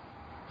 yes.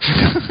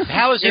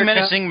 How is he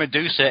menacing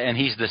Medusa and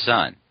he's the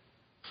sun?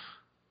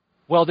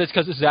 Well, that's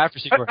because this is after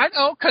Secret Wars. I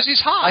know, because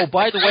he's hot. Oh,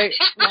 by the way,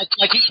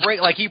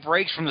 like he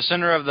breaks from the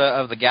center of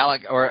the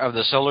galaxy or of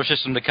the solar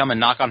system to come and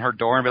knock on her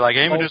door and be like,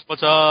 "Hey, Medusa,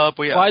 what's up?"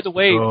 By the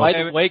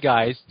way,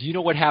 guys, do you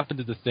know what happened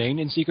to the Thing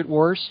in Secret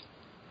Wars?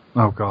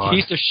 Oh God,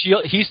 he's the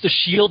shield. He's the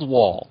shield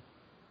wall.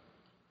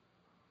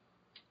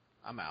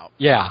 I'm out.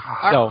 Yeah.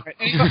 So,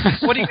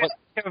 what do you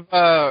think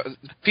of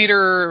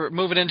Peter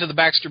moving into the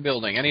Baxter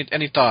Building?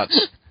 Any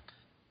thoughts?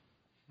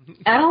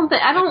 I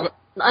don't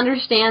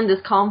understand this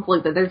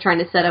conflict that they're trying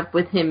to set up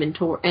with him and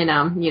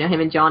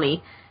him and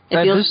Johnny.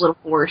 It feels a little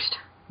forced.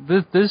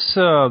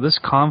 This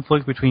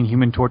conflict between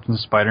Human Torch and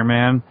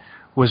Spider-Man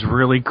was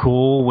really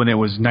cool when it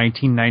was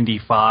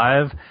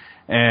 1995,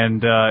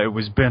 and it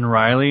was Ben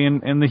Reilly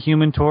in the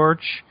Human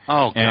Torch.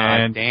 Oh God,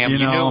 and, damn! You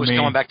knew it was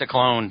coming back to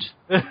clones.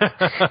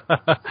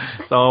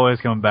 It's always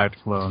coming back to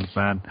clones,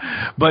 man.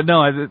 But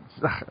no,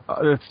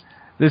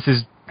 this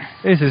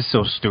is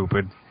so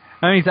stupid.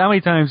 I mean, how many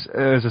times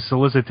has a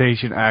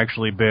solicitation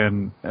actually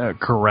been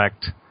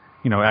correct?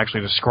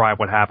 Actually describe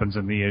what happens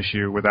in the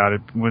issue without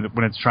it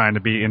when it's trying to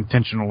be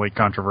intentionally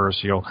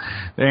controversial.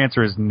 The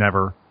answer is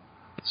never.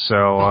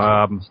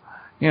 So,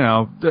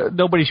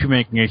 nobody should be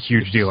making a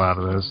huge deal out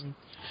of this.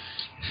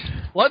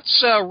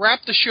 Let's wrap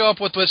the show up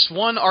with this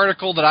one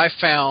article that I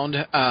found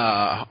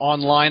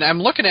online. I'm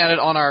looking at it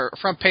on our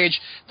front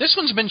page. This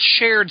one's been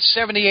shared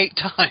 78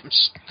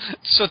 times.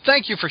 So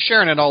thank you for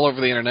sharing it all over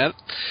the Internet.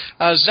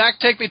 Zach,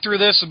 take me through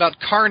this about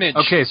Carnage.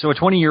 Okay, so a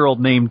 20-year-old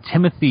named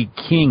Timothy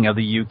King of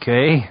the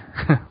UK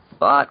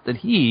thought that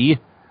he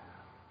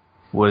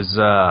was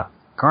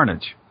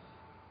Carnage.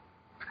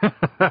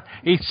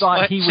 He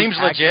thought he was Seems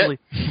actually,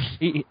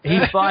 legit. He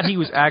thought he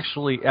was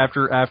actually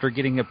after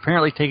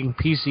apparently taking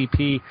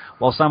PCP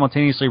while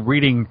simultaneously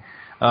reading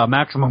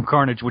Maximum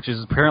Carnage, which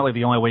is apparently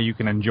the only way you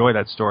can enjoy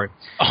that story.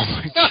 Oh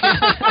my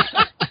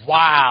God!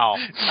 Wow.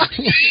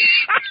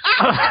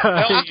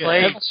 Well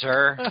played,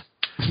 sir.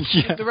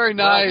 Yeah. Very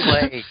nice. Well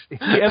played.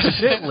 He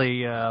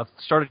evidently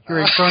started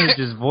hearing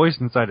Carnage's voice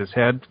inside his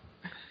head,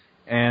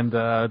 and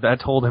that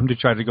told him to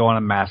try to go on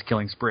a mass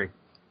killing spree.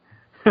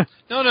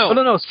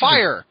 No.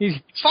 Fire!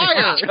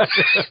 Fire!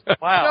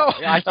 Wow.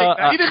 No, I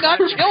think he did not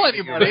kill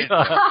anybody.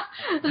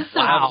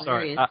 Wow.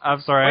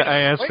 I'm sorry.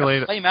 I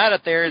escalated. Flame out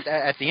at there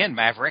at the end,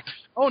 Maverick.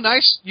 Oh,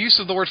 nice use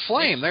of the word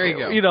flame. There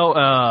you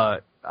go.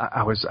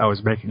 I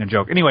was making a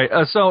joke. Anyway,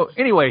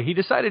 he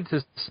decided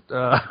to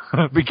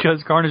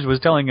because Carnage was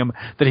telling him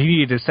that he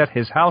needed to set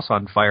his house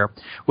on fire,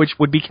 which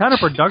would be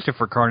counterproductive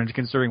for Carnage,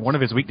 considering one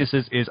of his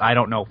weaknesses is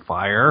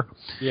fire.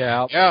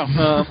 Yeah.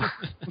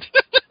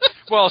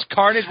 Well, if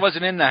Carnage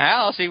wasn't in the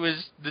house, he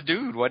was the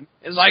dude, wasn't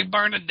he? It's like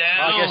burn it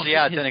down. Well, I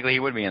guess, technically he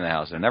would be in the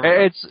house.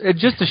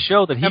 It's just to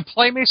show that he... And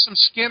play me some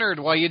Skinnerd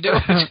while you do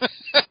it.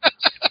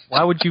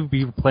 Why would you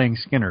be playing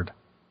Skinnerd?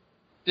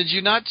 Did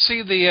you not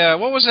see the...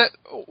 What was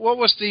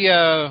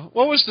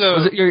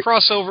the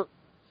crossover?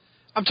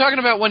 I'm talking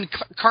about when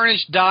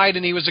Carnage died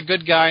and he was a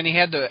good guy and he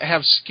had to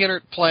have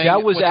Skinnerd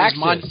playing with his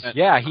monument.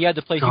 Yeah, he had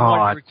to play... He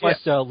wanted to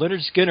request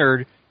Leonard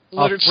Skinnerd,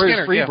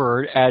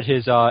 Freebird at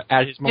his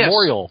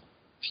memorial.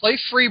 Play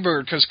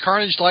Freebird because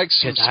Carnage likes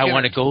some Skinnerd. I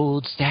want a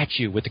gold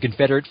statue with the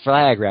Confederate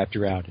flag wrapped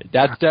around it.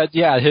 That's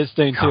his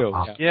thing too.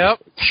 Yep,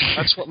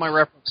 that's what my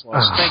reference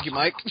was. Thank you,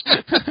 Mike.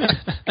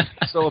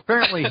 So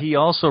apparently he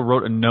also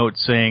wrote a note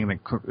saying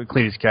that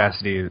Cletus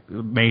Cassidy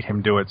made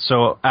him do it.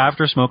 So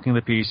after smoking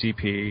the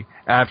PCP,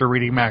 after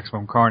reading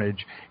Maximum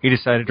Carnage, he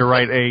decided to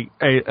write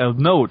a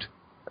note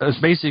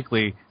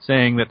basically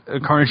saying that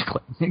Carnage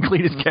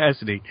Cletus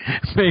Cassidy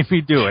made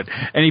me do it.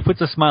 And he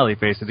puts a smiley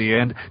face at the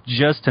end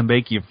just to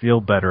make you feel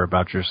better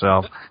about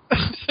yourself.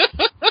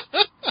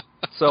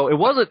 So it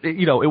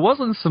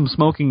wasn't some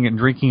smoking and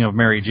drinking of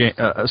Mary Jane,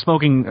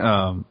 smoking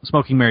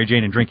Mary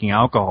Jane and drinking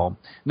alcohol.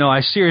 No, I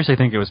seriously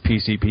think it was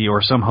PCP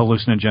or some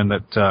hallucinogen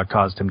that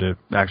caused him to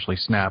actually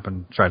snap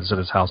and try to set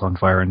his house on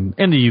fire in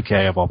the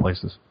UK of all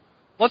places.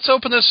 Let's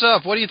open this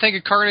up. What do you think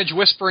of Carnage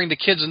whispering to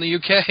kids in the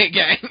UK,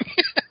 gang?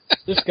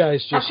 This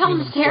guy's just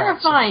human flotsam.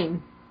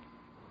 Terrifying.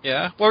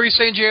 Yeah. What were you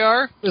saying,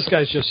 JR? This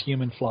guy's just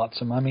human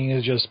flotsam. I mean,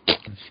 it's just...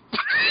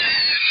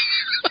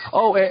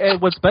 Oh, and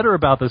what's better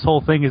about this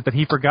whole thing is that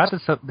he forgot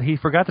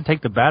to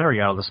take the battery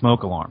out of the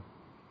smoke alarm.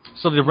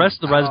 So the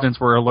rest of the residents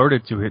were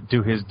alerted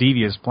to his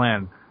devious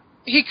plan.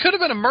 He could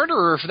have been a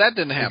murderer if that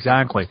didn't happen.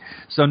 Exactly.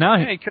 So now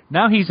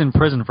he's in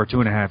prison for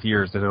 2.5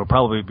 years. That it'll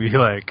probably be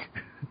like,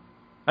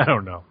 I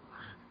don't know.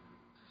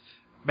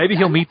 Maybe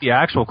he'll meet the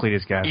actual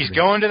Cletus Cassidy. He's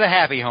going to the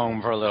happy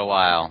home for a little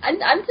while.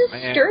 I'm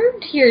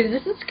disturbed here.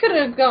 This could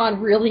have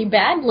gone really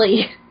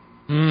badly.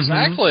 Mm-hmm.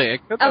 Exactly.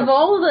 Of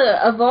all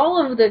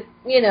of the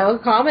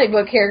comic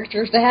book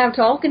characters to have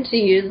talking to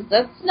you,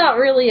 that's not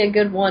really a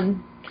good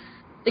one.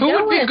 Who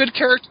would be a good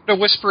character to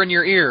whisper in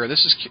your ear?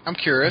 I'm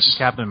curious.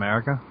 Captain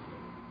America.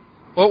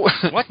 What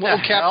the hell?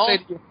 Cap say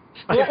to you?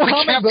 What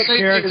comic book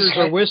characters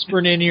are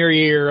whispering in your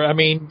ear? I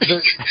mean,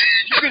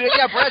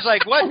 Brad's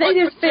like, what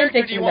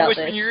character do you want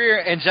whispering in your ear?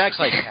 And Zach's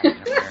like,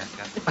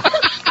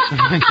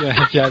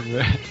 Captain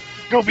America.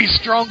 Go be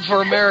strong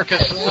for America,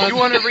 son. You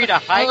want to read a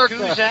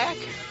haiku, Zach?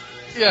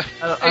 Yeah.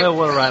 I don't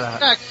want to write a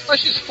Zach,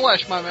 flesh is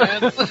flesh, my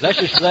man. Flesh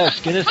is flesh,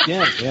 skin is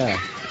skin. Yeah.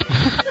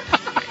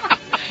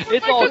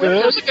 It's all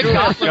good.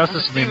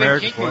 Justice of the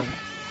American one.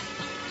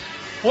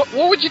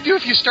 What would you do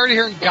if you started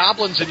hearing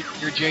goblins in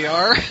your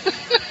JR?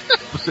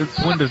 Since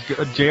when does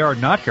JR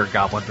not hear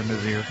goblins in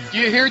his ears?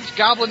 You hear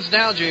goblins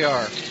now,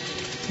 JR.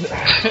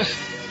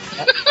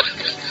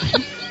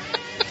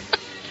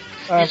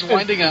 He's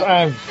winding up.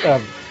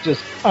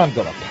 I'm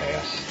gonna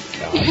pass.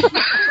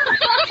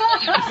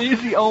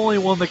 He's the only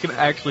one that can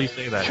actually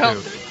say that,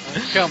 too.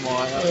 Come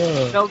on.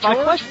 George,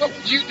 what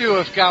would you do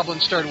if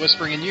goblins started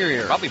whispering in your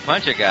ear? Probably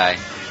punch a guy.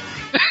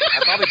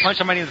 I'd probably punch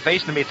somebody in the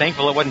face and be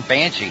thankful it wasn't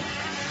Banshee.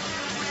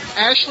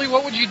 Ashley,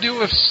 what would you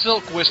do if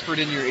Silk whispered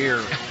in your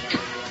ear?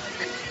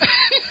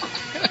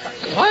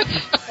 What?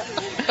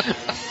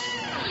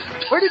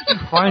 Where did you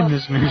find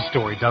this news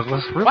story,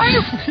 Douglas? Really?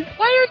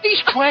 Why are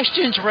these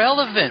questions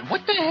relevant?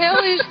 What the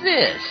hell is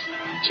this?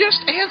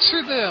 Just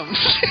answer them.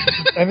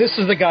 And this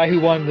is the guy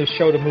who wanted the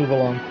show to move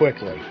along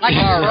quickly. Like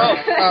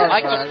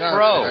a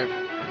pro.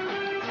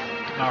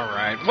 All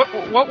right.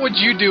 What would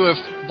you do if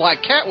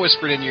Black Cat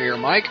whispered in your ear,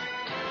 Mike?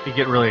 You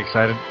get really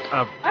excited.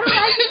 I don't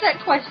answer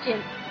that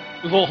question.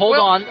 Well, hold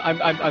on.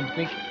 I'm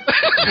thinking.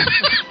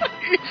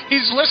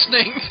 He's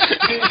listening.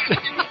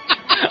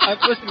 I'm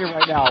listening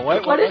right now.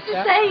 What does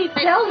it say?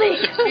 Tell me.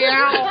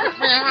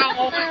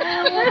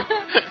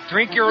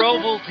 Drink your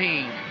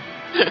Ovaltine.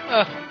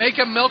 Make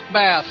a milk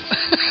bath.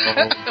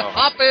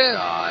 Hop in.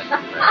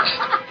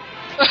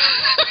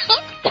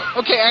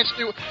 Okay,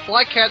 actually,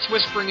 Black Cat's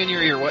whispering in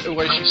your ear. What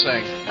is she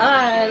saying?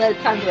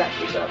 That's time to wrap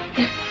this up.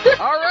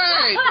 All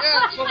right. Yeah,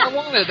 that's what I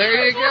wanted.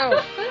 There you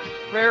go.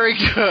 Very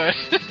good.